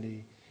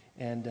opportunity,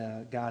 and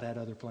God had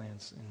other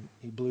plans, and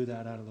he blew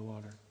that out of the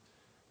water.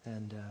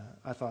 And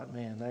I thought,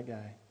 man, that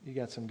guy, you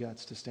got some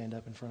guts to stand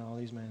up in front of all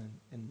these men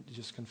and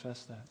just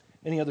confess that.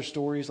 Any other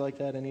stories like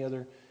that? Any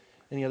other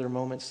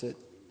moments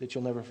that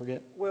you'll never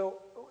forget? Well,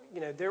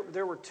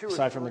 there were two.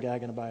 Aside from the guy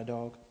going to buy a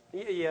dog.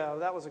 Yeah,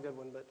 that was a good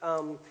one. But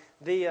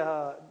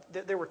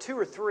there were two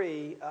or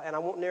three, and I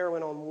won't narrow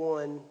in on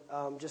one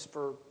just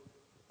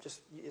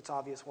it's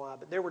obvious why.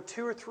 But there were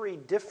two or three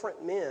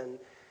different men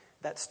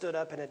that stood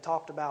up and had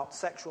talked about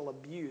sexual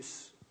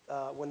abuse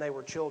when they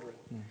were children.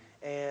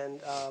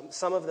 And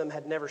some of them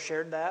had never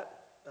shared that.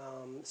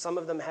 Some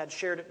of them had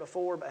shared it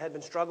before but had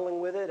been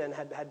struggling with it and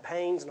had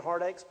pains and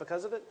heartaches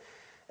because of it.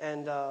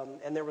 And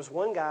there was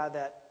one guy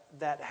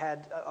that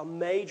had a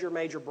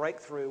major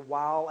breakthrough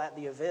while at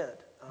the event.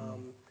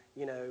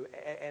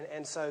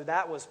 And so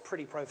that was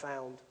pretty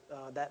profound,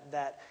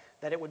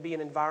 that it would be an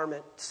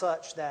environment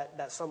such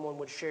that someone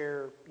would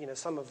share,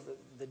 some of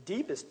the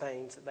deepest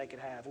pains that they could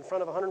have in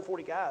front of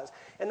 140 guys.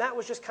 And that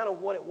was just kind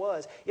of what it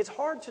was. It's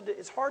hard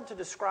to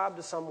describe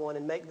to someone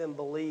and make them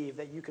believe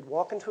that you could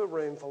walk into a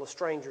room full of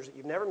strangers that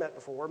you've never met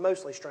before,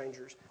 mostly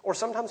strangers, or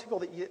sometimes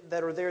people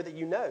that are there that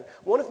you know.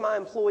 One of my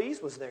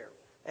employees was there.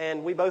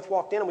 And we both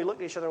walked in and we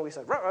looked at each other and we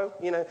said, "Ruh-roh,"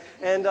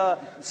 And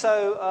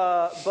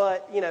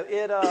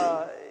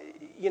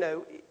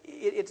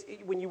it's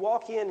when you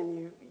walk in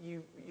and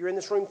you're in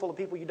this room full of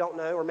people you don't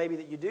know, or maybe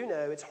that you do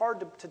know, it's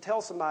hard to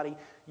tell somebody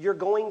you're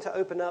going to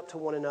open up to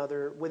one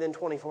another within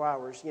 24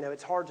 hours.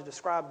 It's hard to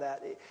describe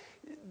that.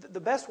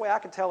 The best way I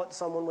could tell it to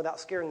someone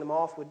without scaring them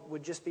off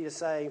would just be to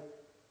say,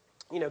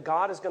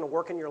 God is going to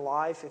work in your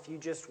life if you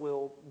just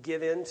will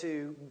give in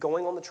to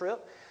going on the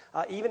trip.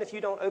 Even if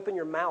you don't open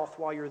your mouth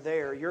while you're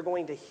there, you're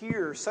going to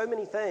hear so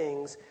many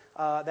things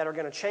that are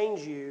going to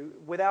change you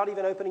without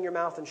even opening your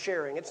mouth and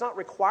sharing. It's not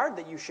required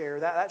that you share.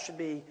 That should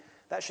be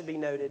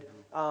noted.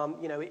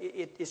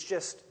 It's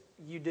just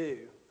you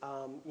do.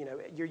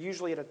 You're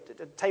usually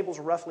at tables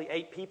of roughly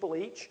 8 people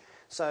each.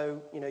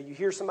 So you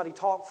hear somebody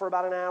talk for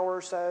about an hour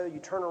or so. You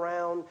turn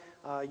around.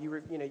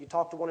 You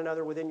talk to one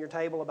another within your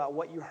table about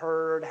what you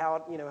heard,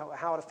 how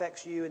it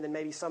affects you, and then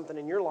maybe something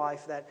in your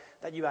life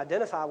that you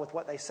identify with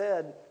what they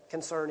said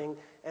concerning.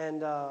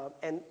 And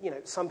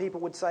some people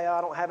would say, "Oh,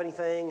 I don't have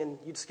anything," and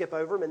you'd skip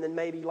over them. And then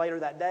maybe later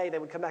that day they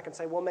would come back and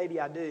say, "Well, maybe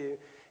I do,"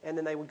 and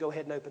then they would go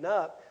ahead and open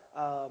up.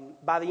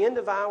 By the end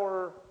of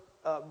our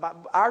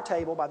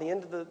table, by the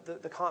end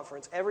of the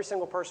conference, every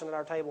single person at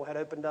our table had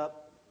opened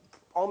up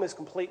almost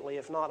completely,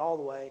 if not all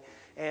the way,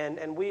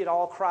 and we had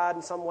all cried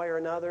in some way or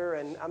another.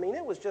 And I mean,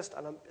 it was just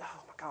oh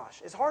my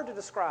gosh, it's hard to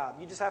describe.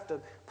 You just have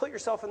to put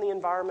yourself in the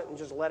environment and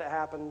just let it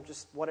happen.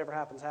 Just whatever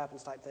happens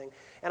type thing.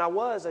 And I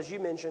was, as you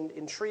mentioned,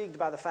 intrigued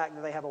by the fact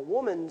that they have a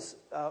women's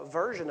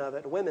version of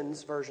it,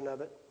 women's,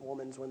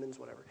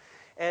 whatever.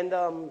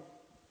 And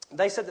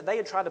they said that they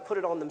had tried to put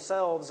it on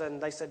themselves,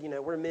 and they said,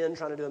 we're men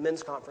trying to do a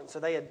men's conference, so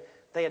they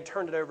had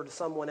turned it over to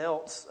someone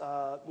else,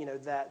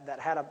 that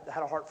had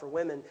a heart for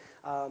women.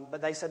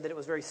 But they said that it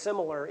was very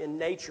similar in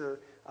nature.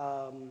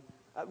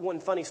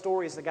 One funny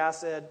story is the guy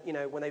said,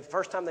 when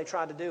first time they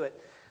tried to do it,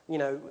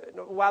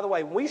 by the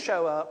way, when we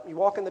show up, you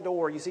walk in the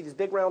door, you see these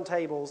big round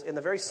tables. In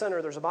the very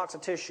center, there's a box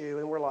of tissue,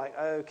 and we're like,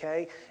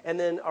 okay. And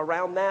then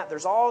around that,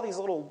 there's all these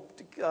little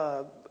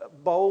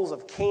bowls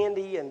of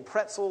candy and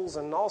pretzels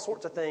and all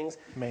sorts of things.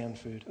 Man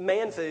food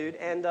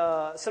and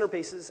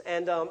centerpieces.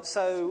 And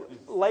so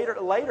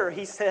later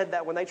he said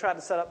that when they tried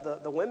to set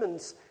up the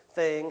women's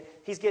thing,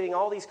 he's getting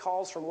all these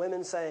calls from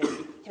women saying,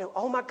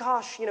 oh my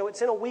gosh,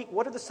 it's in a week.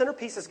 What are the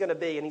centerpieces going to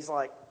be? And he's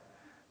like,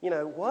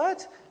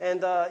 what?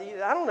 And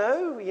I don't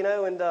know,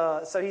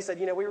 and so he said,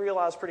 we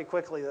realized pretty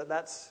quickly that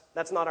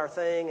that's not our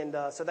thing,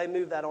 and so they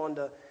moved that on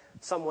to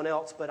someone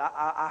else. But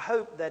I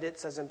hope that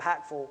it's as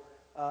impactful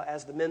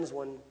as the men's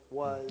one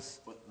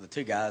was. Well, the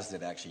two guys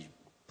that actually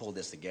pulled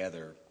this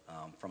together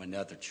from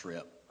another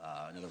trip,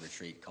 another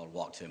retreat called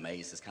Walk to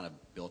Emmaus, is kind of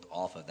built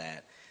off of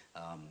that.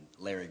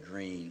 Larry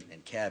Green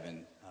and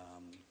Kevin,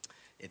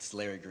 it's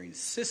Larry Green's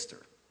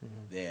sister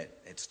that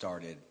had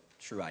started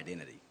True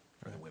Identity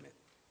for the women.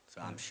 So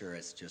I'm sure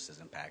it's just as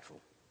impactful.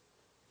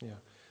 Yeah.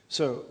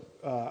 So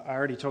I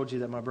already told you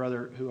that my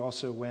brother, who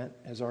also went,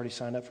 has already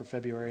signed up for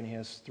February, and he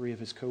has 3 of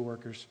his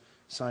coworkers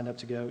signed up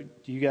to go.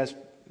 Do you guys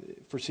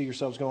foresee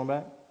yourselves going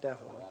back?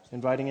 Definitely.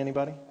 Inviting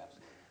anybody?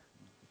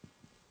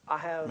 I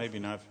have. Maybe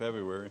not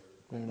February.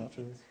 Maybe not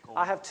February.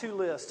 I have 2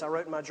 lists I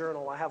wrote in my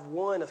journal. I have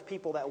one of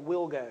people that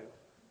will go.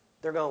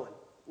 They're going.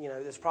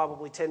 There's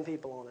probably 10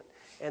 people on it.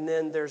 And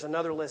then there's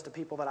another list of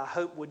people that I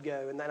hope would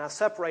go. And then I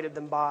separated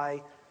them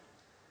by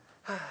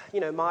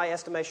my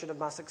estimation of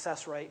my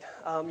success rate.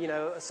 I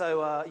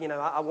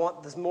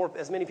want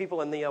as many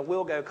people in the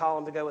will go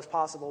column to go as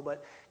possible.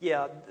 But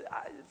yeah,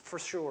 for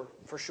sure,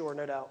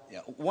 no doubt. Yeah,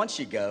 once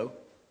you go,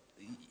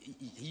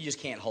 you just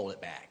can't hold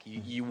it back.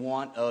 You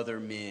want other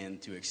men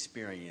to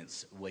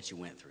experience what you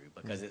went through,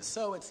 because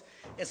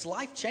it's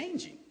life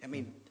changing. I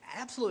mean,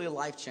 absolutely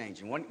life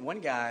changing. One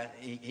guy,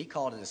 he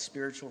called it a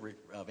spiritual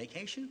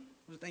vacation.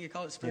 was the thing he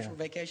called it? Spiritual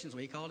vacation is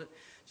what he called it.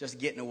 Just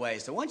getting away.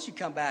 So once you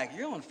come back,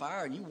 you're on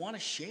fire and you want to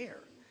share.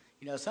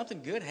 You know,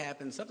 something good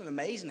happens, something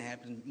amazing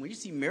happens. When you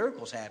see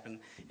miracles happen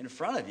in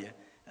front of you,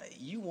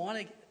 you want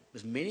to,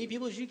 as many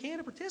people as you can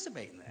to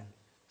participate in that.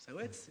 So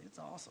it's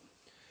awesome.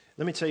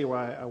 Let me tell you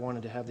why I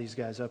wanted to have these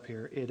guys up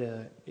here.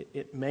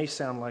 It may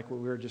sound like we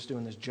were just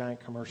doing this giant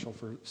commercial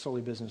for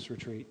Solely Business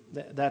Retreat.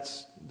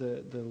 That's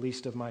the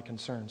least of my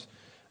concerns.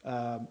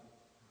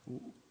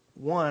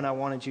 One, I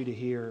wanted you to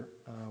hear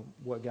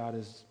what God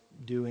is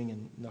doing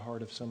in the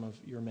heart of some of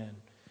your men.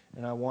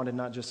 And I wanted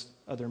not just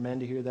other men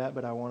to hear that,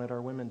 but I wanted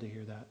our women to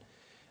hear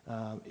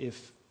that.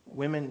 If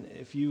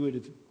you would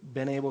have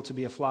been able to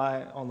be a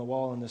fly on the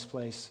wall in this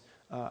place,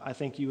 I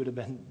think you would have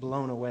been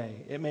blown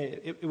away.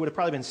 It would have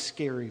probably been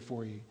scary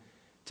for you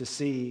to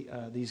see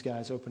these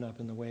guys open up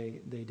in the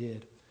way they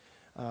did.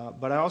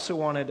 But I also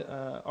wanted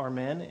our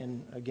men,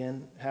 and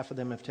again, half of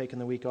them have taken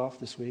the week off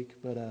this week,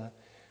 but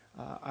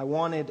I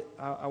wanted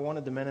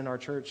the men in our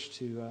church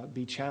to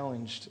be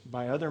challenged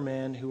by other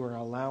men who are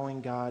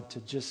allowing God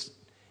to just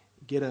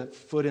get a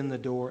foot in the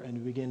door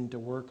and begin to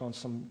work on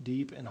some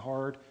deep and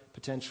hard,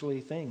 potentially,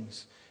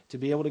 things. To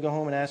be able to go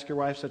home and ask your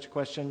wife such a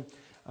question,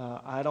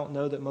 I don't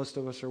know that most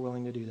of us are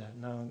willing to do that,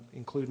 and I'll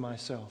include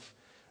myself.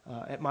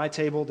 At my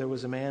table, there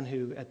was a man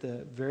who, at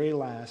the very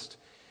last,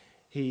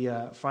 he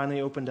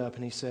finally opened up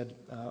and he said,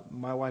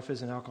 my wife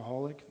is an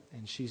alcoholic,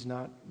 and she's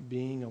not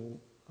being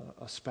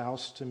a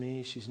spouse to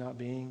me. She's not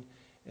being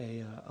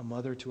a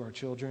mother to our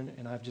children,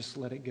 and I've just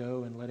let it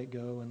go and let it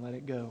go and let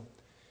it go.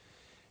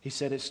 He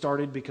said it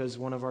started because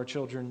one of our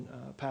children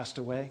passed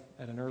away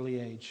at an early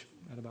age.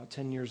 At about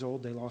 10 years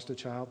old, they lost a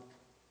child.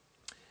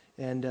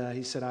 And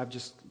he said, I've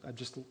just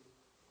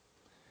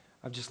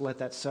let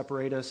that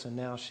separate us, and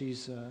now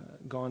she's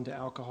gone to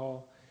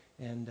alcohol,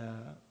 and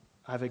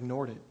I've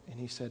ignored it. And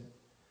he said,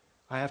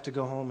 I have to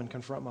go home and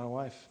confront my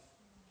wife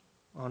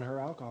on her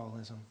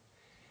alcoholism.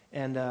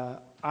 And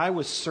I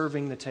was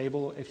serving the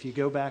table. If you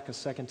go back a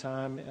second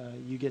time,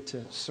 you get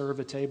to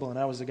serve a table, and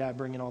I was the guy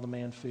bringing all the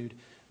man food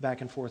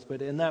back and forth.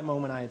 But in that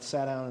moment, I had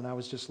sat down, and I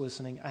was just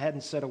listening. I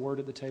hadn't said a word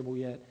at the table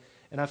yet,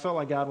 and I felt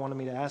like God wanted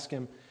me to ask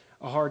him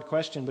a hard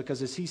question,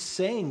 because as he's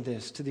saying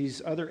this to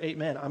these other 8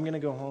 men, I'm going to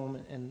go home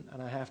and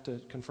I have to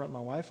confront my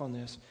wife on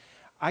this.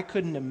 I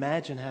couldn't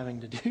imagine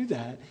having to do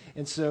that.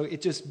 And so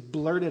it just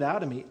blurted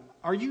out of me,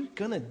 are you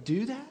going to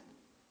do that?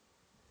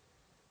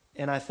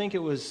 And I think it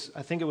was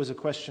a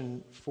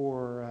question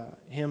for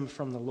him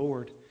from the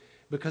Lord,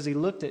 because he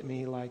looked at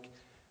me like,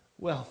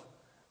 well,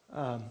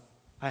 I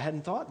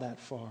hadn't thought that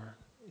far.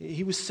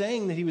 He was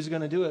saying that he was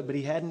going to do it, but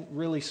he hadn't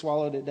really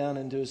swallowed it down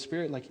into his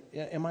spirit. Like,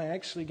 am I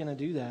actually going to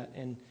do that?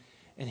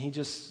 And he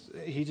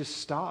just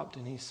stopped,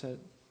 and he said,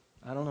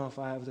 I don't know if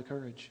I have the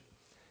courage.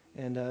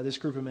 And this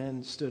group of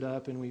men stood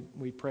up, and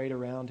we prayed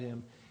around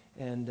him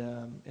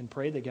and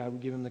prayed that God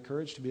would give him the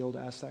courage to be able to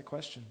ask that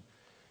question.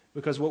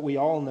 Because what we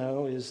all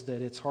know is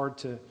that it's hard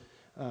to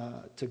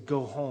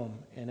go home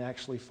and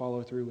actually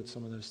follow through with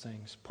some of those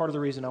things. Part of the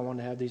reason I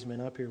wanted to have these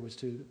men up here was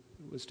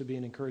to be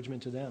an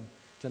encouragement to them,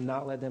 to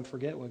not let them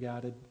forget what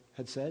God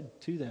had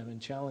said to them and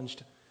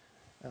challenged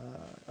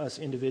us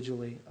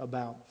individually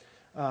about.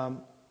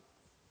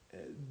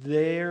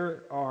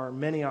 There are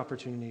many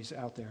opportunities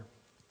out there.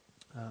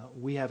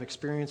 We have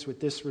experience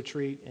with this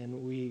retreat,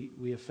 and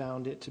we have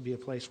found it to be a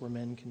place where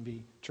men can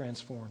be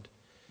transformed,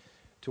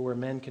 to where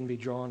men can be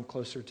drawn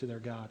closer to their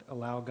God,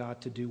 allow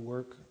God to do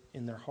work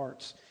in their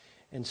hearts.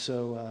 And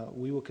so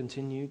we will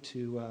continue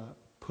to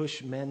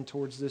push men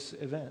towards this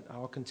event.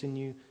 I'll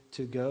continue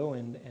to go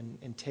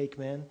and take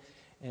men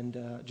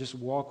and just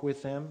walk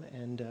with them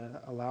and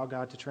allow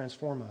God to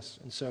transform us.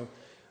 And so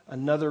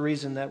another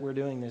reason that we're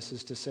doing this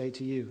is to say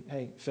to you,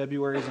 hey,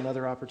 February is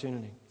another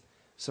opportunity.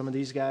 Some of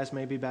these guys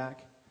may be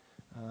back.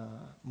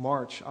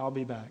 March, I'll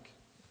be back.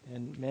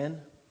 And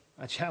men,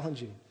 I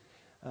challenge you.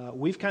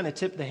 We've kind of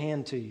tipped the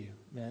hand to you,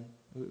 man.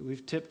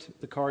 We've tipped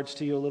the cards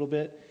to you a little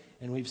bit,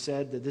 and we've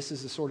said that this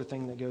is the sort of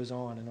thing that goes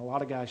on. And a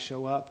lot of guys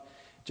show up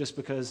just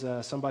because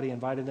somebody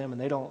invited them,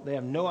 and they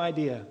have no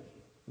idea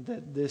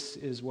that this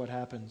is what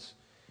happens.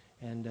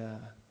 And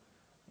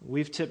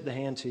we've tipped the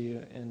hand to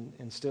you,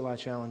 and still I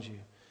challenge you.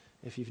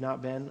 If you've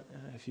not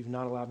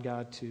allowed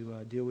God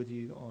to deal with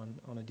you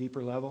on a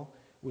deeper level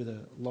with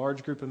a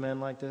large group of men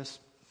like this,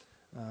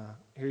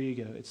 here you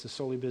go. It's the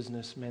Solely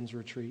Business Men's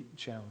Retreat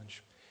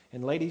Challenge.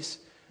 And ladies,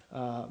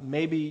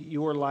 maybe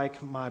you're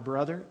like my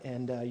brother,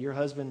 and your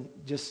husband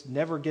just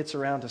never gets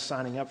around to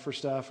signing up for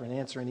stuff and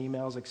answering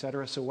emails,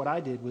 etc. So what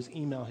I did was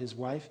email his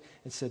wife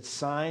and said,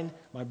 sign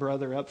my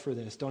brother up for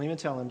this. Don't even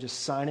tell him, just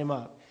sign him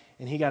up.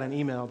 And he got an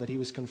email that he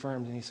was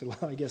confirmed, and he said,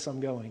 well, I guess I'm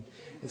going.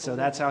 And so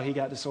that's how he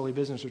got to Solely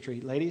Business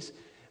Retreat. Ladies,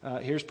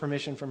 here's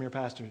permission from your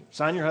pastor.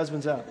 Sign your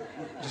husbands up.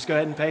 Just go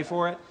ahead and pay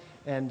for it,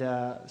 and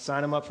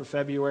sign them up for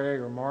February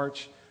or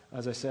March.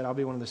 As I said, I'll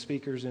be one of the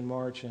speakers in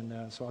March,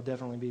 and so I'll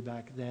definitely be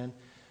back then.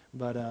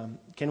 But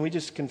can we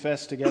just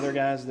confess together,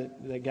 guys,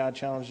 that God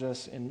challenged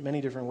us in many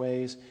different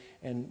ways,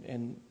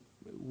 and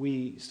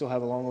we still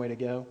have a long way to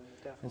go.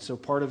 Definitely. And so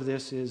part of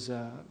this is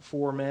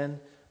for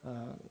men,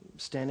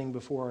 standing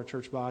before our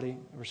church body,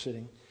 or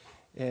sitting,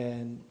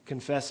 and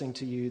confessing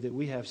to you that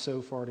we have so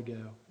far to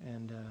go,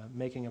 and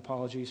making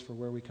apologies for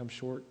where we come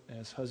short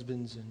as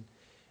husbands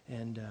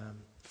and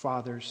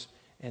fathers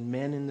and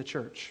men in the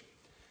church.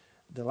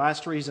 The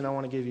last reason I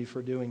want to give you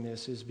for doing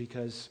this is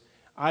because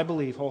I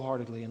believe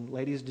wholeheartedly, and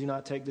ladies, do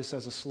not take this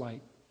as a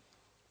slight,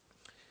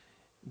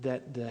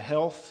 that the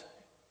health,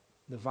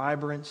 the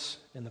vibrance,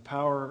 and the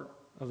power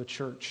of a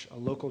church, a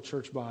local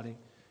church body,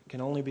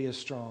 can only be as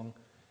strong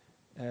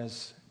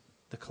as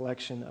the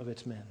collection of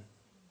its men.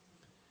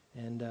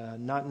 And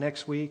not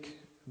next week,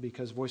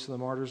 because Voice of the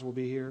Martyrs will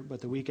be here,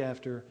 but the week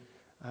after,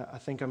 I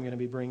think I'm going to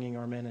be bringing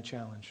our men a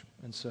challenge.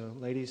 And so,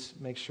 ladies,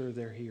 make sure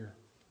they're here.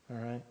 All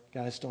right?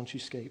 Guys, don't you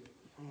escape.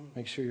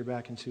 Make sure you're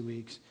back in 2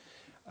 weeks.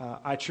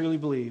 I truly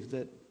believe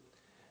that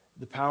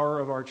the power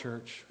of our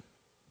church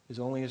is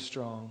only as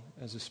strong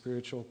as the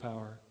spiritual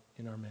power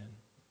in our men.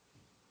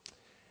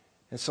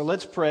 And so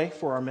let's pray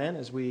for our men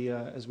as we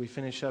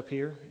finish up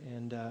here.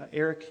 And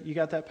Eric, you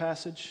got that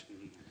passage?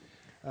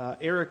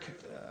 Eric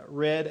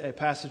read a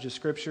passage of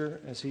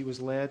Scripture as he was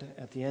led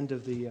at the end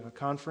of the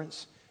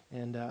conference.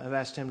 And I've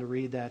asked him to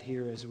read that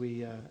here as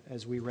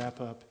we wrap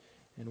up.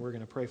 And we're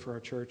going to pray for our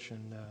church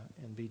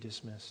and be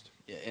dismissed.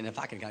 Yeah, and if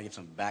I can kind of give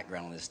some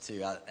background on this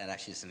too, I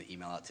actually sent an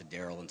email out to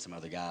Daryl and some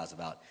other guys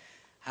about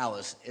how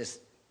it's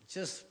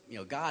just,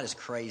 God is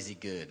crazy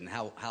good, and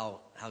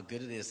how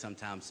good it is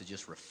sometimes to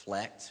just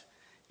reflect,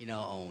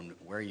 on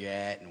where you're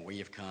at and where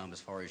you've come as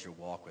far as your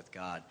walk with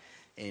God.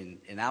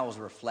 And I was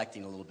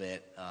reflecting a little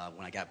bit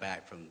when I got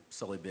back from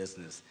Solely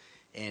Business,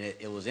 and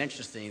it was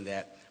interesting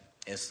that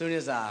as soon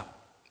as I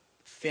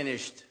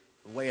finished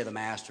the Way of the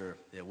Master,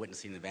 the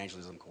Witnessing and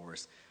Evangelism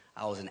course,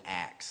 I was in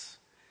Acts.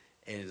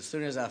 And as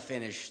soon as I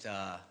finished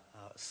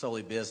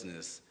Solely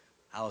Business,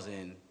 I was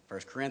in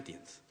 1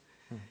 Corinthians.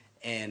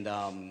 And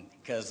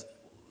because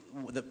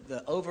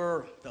the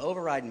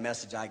overriding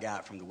message I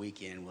got from the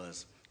weekend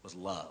was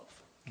love,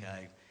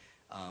 okay?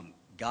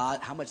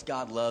 God, how much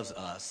God loves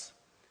us.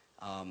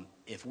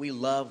 If we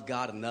love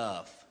God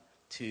enough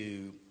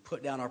to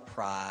put down our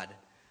pride,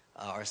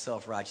 our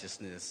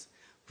self-righteousness,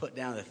 put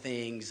down the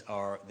things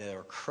that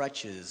are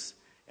crutches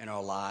in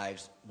our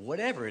lives,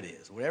 whatever it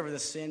is, whatever the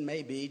sin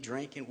may be,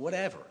 drinking,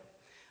 whatever.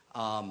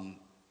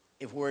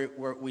 If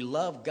we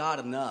love God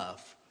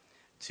enough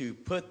to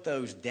put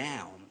those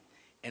down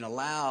and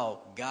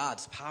allow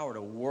God's power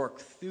to work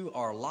through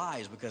our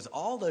lives, because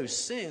all those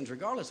sins,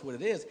 regardless of what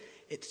it is,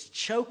 it's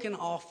choking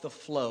off the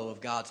flow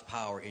of God's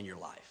power in your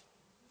life.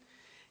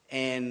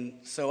 And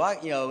so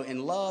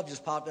and love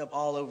just popped up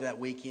all over that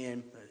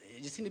weekend.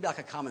 It just seemed to be like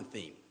a common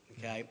theme,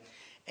 okay?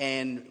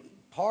 And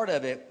part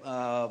of it,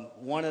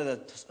 one of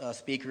the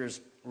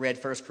speakers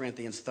read 1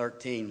 Corinthians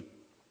 13,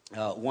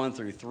 1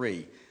 through 3. I'm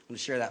going to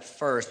share that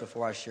first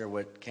before I share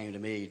what came to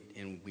me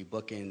and we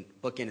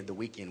bookended the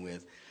weekend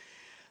with.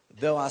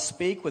 Though I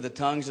speak with the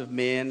tongues of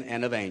men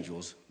and of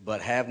angels,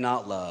 but have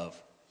not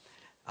love,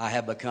 I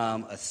have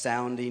become a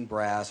sounding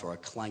brass or a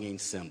clanging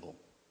cymbal.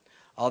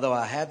 Although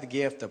I have the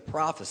gift of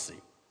prophecy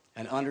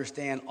and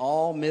understand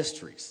all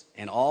mysteries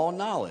and all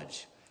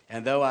knowledge,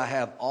 and though I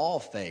have all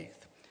faith,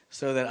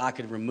 so that I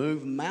could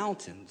remove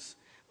mountains,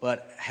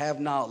 but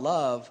have not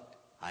love,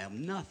 I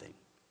am nothing.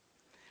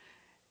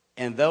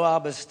 And though I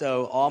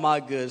bestow all my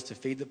goods to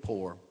feed the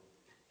poor,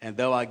 and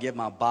though I give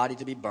my body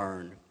to be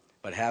burned,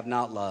 but have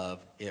not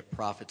love, it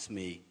profits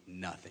me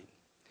nothing.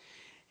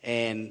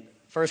 And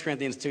 1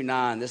 Corinthians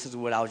 2:9, this is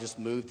what I was just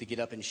moved to get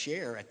up and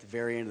share at the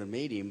very end of the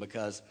meeting,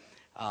 because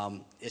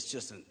it's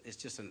just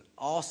an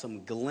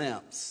awesome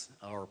glimpse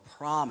or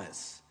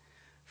promise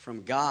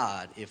from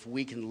God if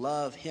we can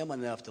love Him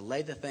enough to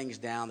lay the things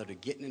down that are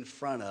getting in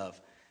front of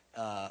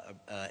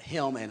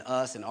Him and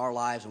us and our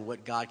lives and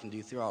what God can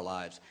do through our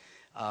lives.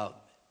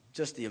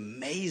 Just the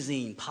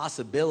amazing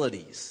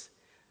possibilities,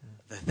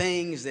 the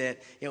things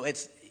that,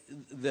 it's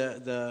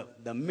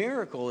the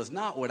miracle is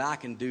not what I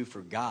can do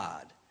for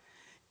God.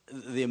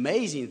 The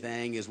amazing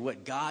thing is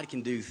what God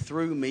can do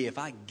through me if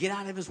I get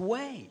out of His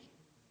way.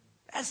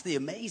 That's the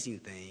amazing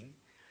thing.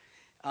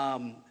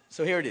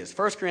 So here it is,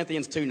 1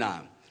 Corinthians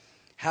 2:9.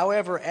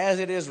 However, as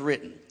it is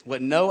written,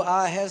 what no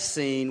eye has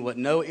seen, what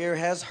no ear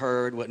has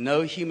heard, what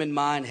no human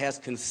mind has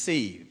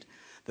conceived,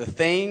 the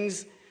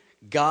things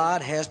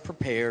God has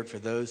prepared for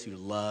those who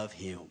love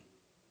Him.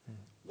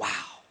 Wow.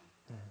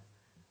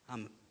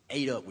 I'm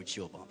ate up with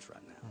chill bumps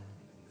right now.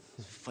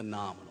 It's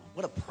phenomenal.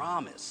 What a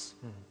promise.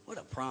 What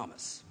a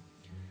promise.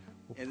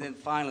 And then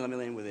finally, let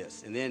me end with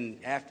this. And then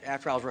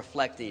after I was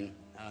reflecting,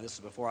 this was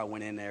before I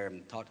went in there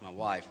and talked to my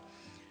wife,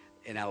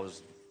 and I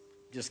was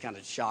just kind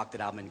of shocked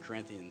that I'm in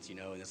Corinthians,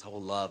 and this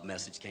whole love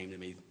message came to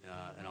me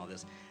and all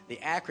this. The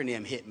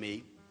acronym hit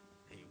me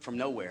from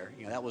nowhere.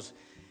 That was,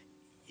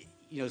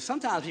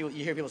 sometimes you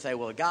hear people say,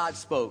 well, God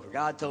spoke, or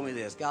God told me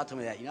this, God told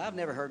me that. I've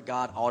never heard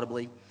God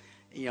audibly,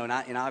 and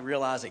I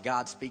realize that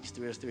God speaks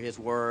through us through His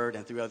Word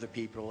and through other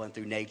people and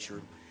through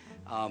nature.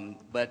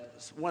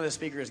 But one of the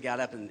speakers got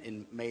up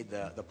and made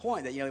the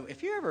point that,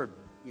 if you ever,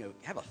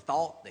 have a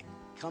thought that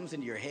comes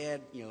into your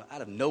head,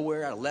 out of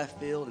nowhere, out of left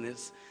field, and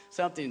it's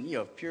something,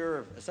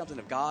 pure, something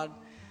of God,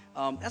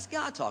 that's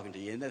God talking to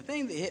you. And the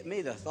thing that hit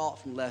me, the thought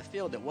from left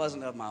field that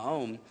wasn't of my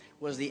own,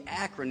 was the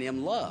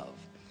acronym LOVE.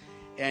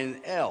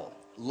 And L,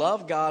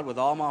 love God with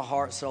all my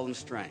heart, soul, and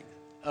strength.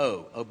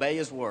 O, obey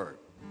his word.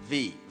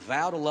 V,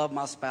 vow to love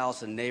my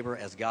spouse and neighbor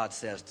as God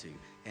says to.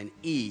 And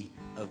E,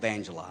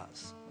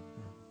 evangelize.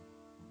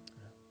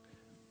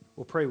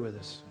 Well, pray with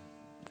us.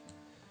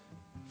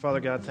 Father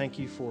God, thank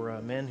you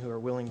for men who are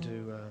willing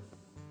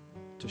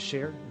to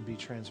share and be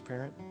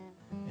transparent.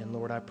 And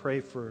Lord, I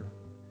pray for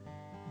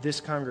this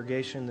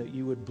congregation that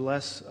you would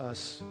bless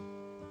us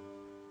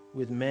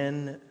with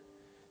men,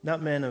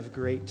 not men of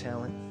great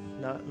talent,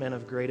 not men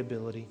of great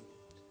ability,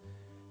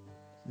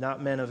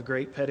 not men of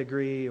great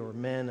pedigree or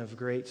men of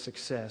great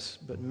success,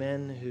 but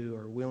men who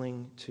are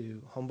willing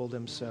to humble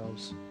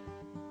themselves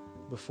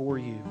before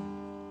you.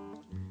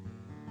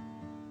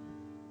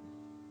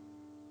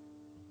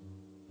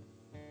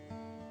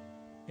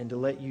 And to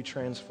let you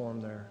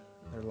transform their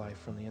life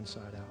from the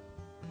inside out.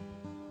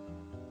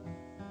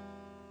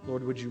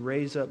 Lord, would you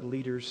raise up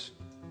leaders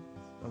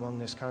among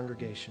this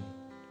congregation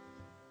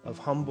of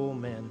humble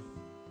men,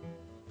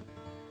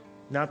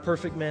 not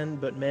perfect men,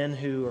 but men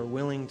who are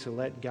willing to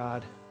let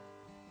God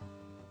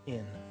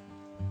in.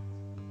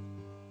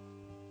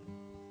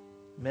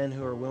 Men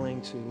who are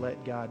willing to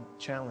let God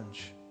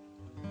challenge.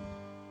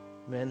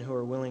 Men who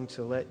are willing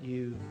to let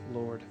you,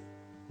 Lord,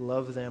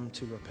 love them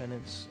to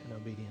repentance and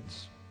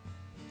obedience.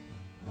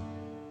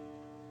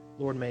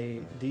 Lord,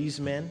 may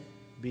these men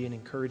be an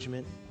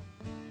encouragement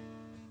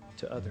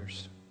to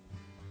others.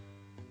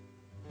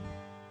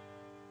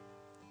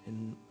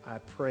 And I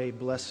pray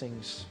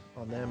blessings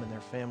on them and their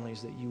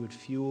families, that you would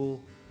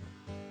fuel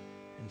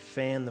and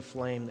fan the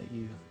flame that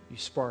you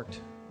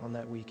sparked on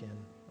that weekend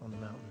on the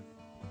mountain.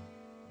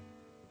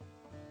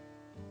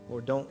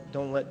 Lord,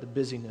 don't let the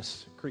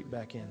busyness creep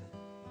back in.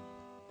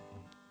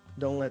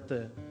 Don't let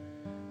the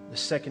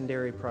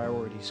secondary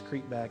priorities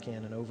creep back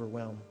in and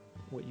overwhelm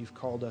what you've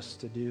called us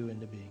to do and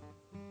to be.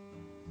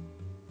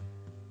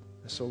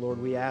 And so,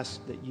 Lord, we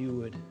ask that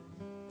you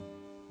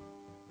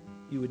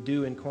would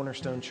do in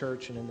Cornerstone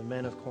Church and in the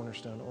men of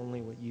Cornerstone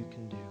only what you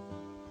can do.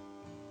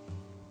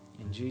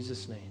 In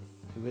Jesus' name,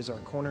 who is our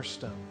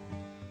cornerstone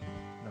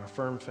and our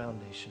firm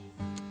foundation.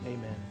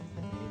 Amen.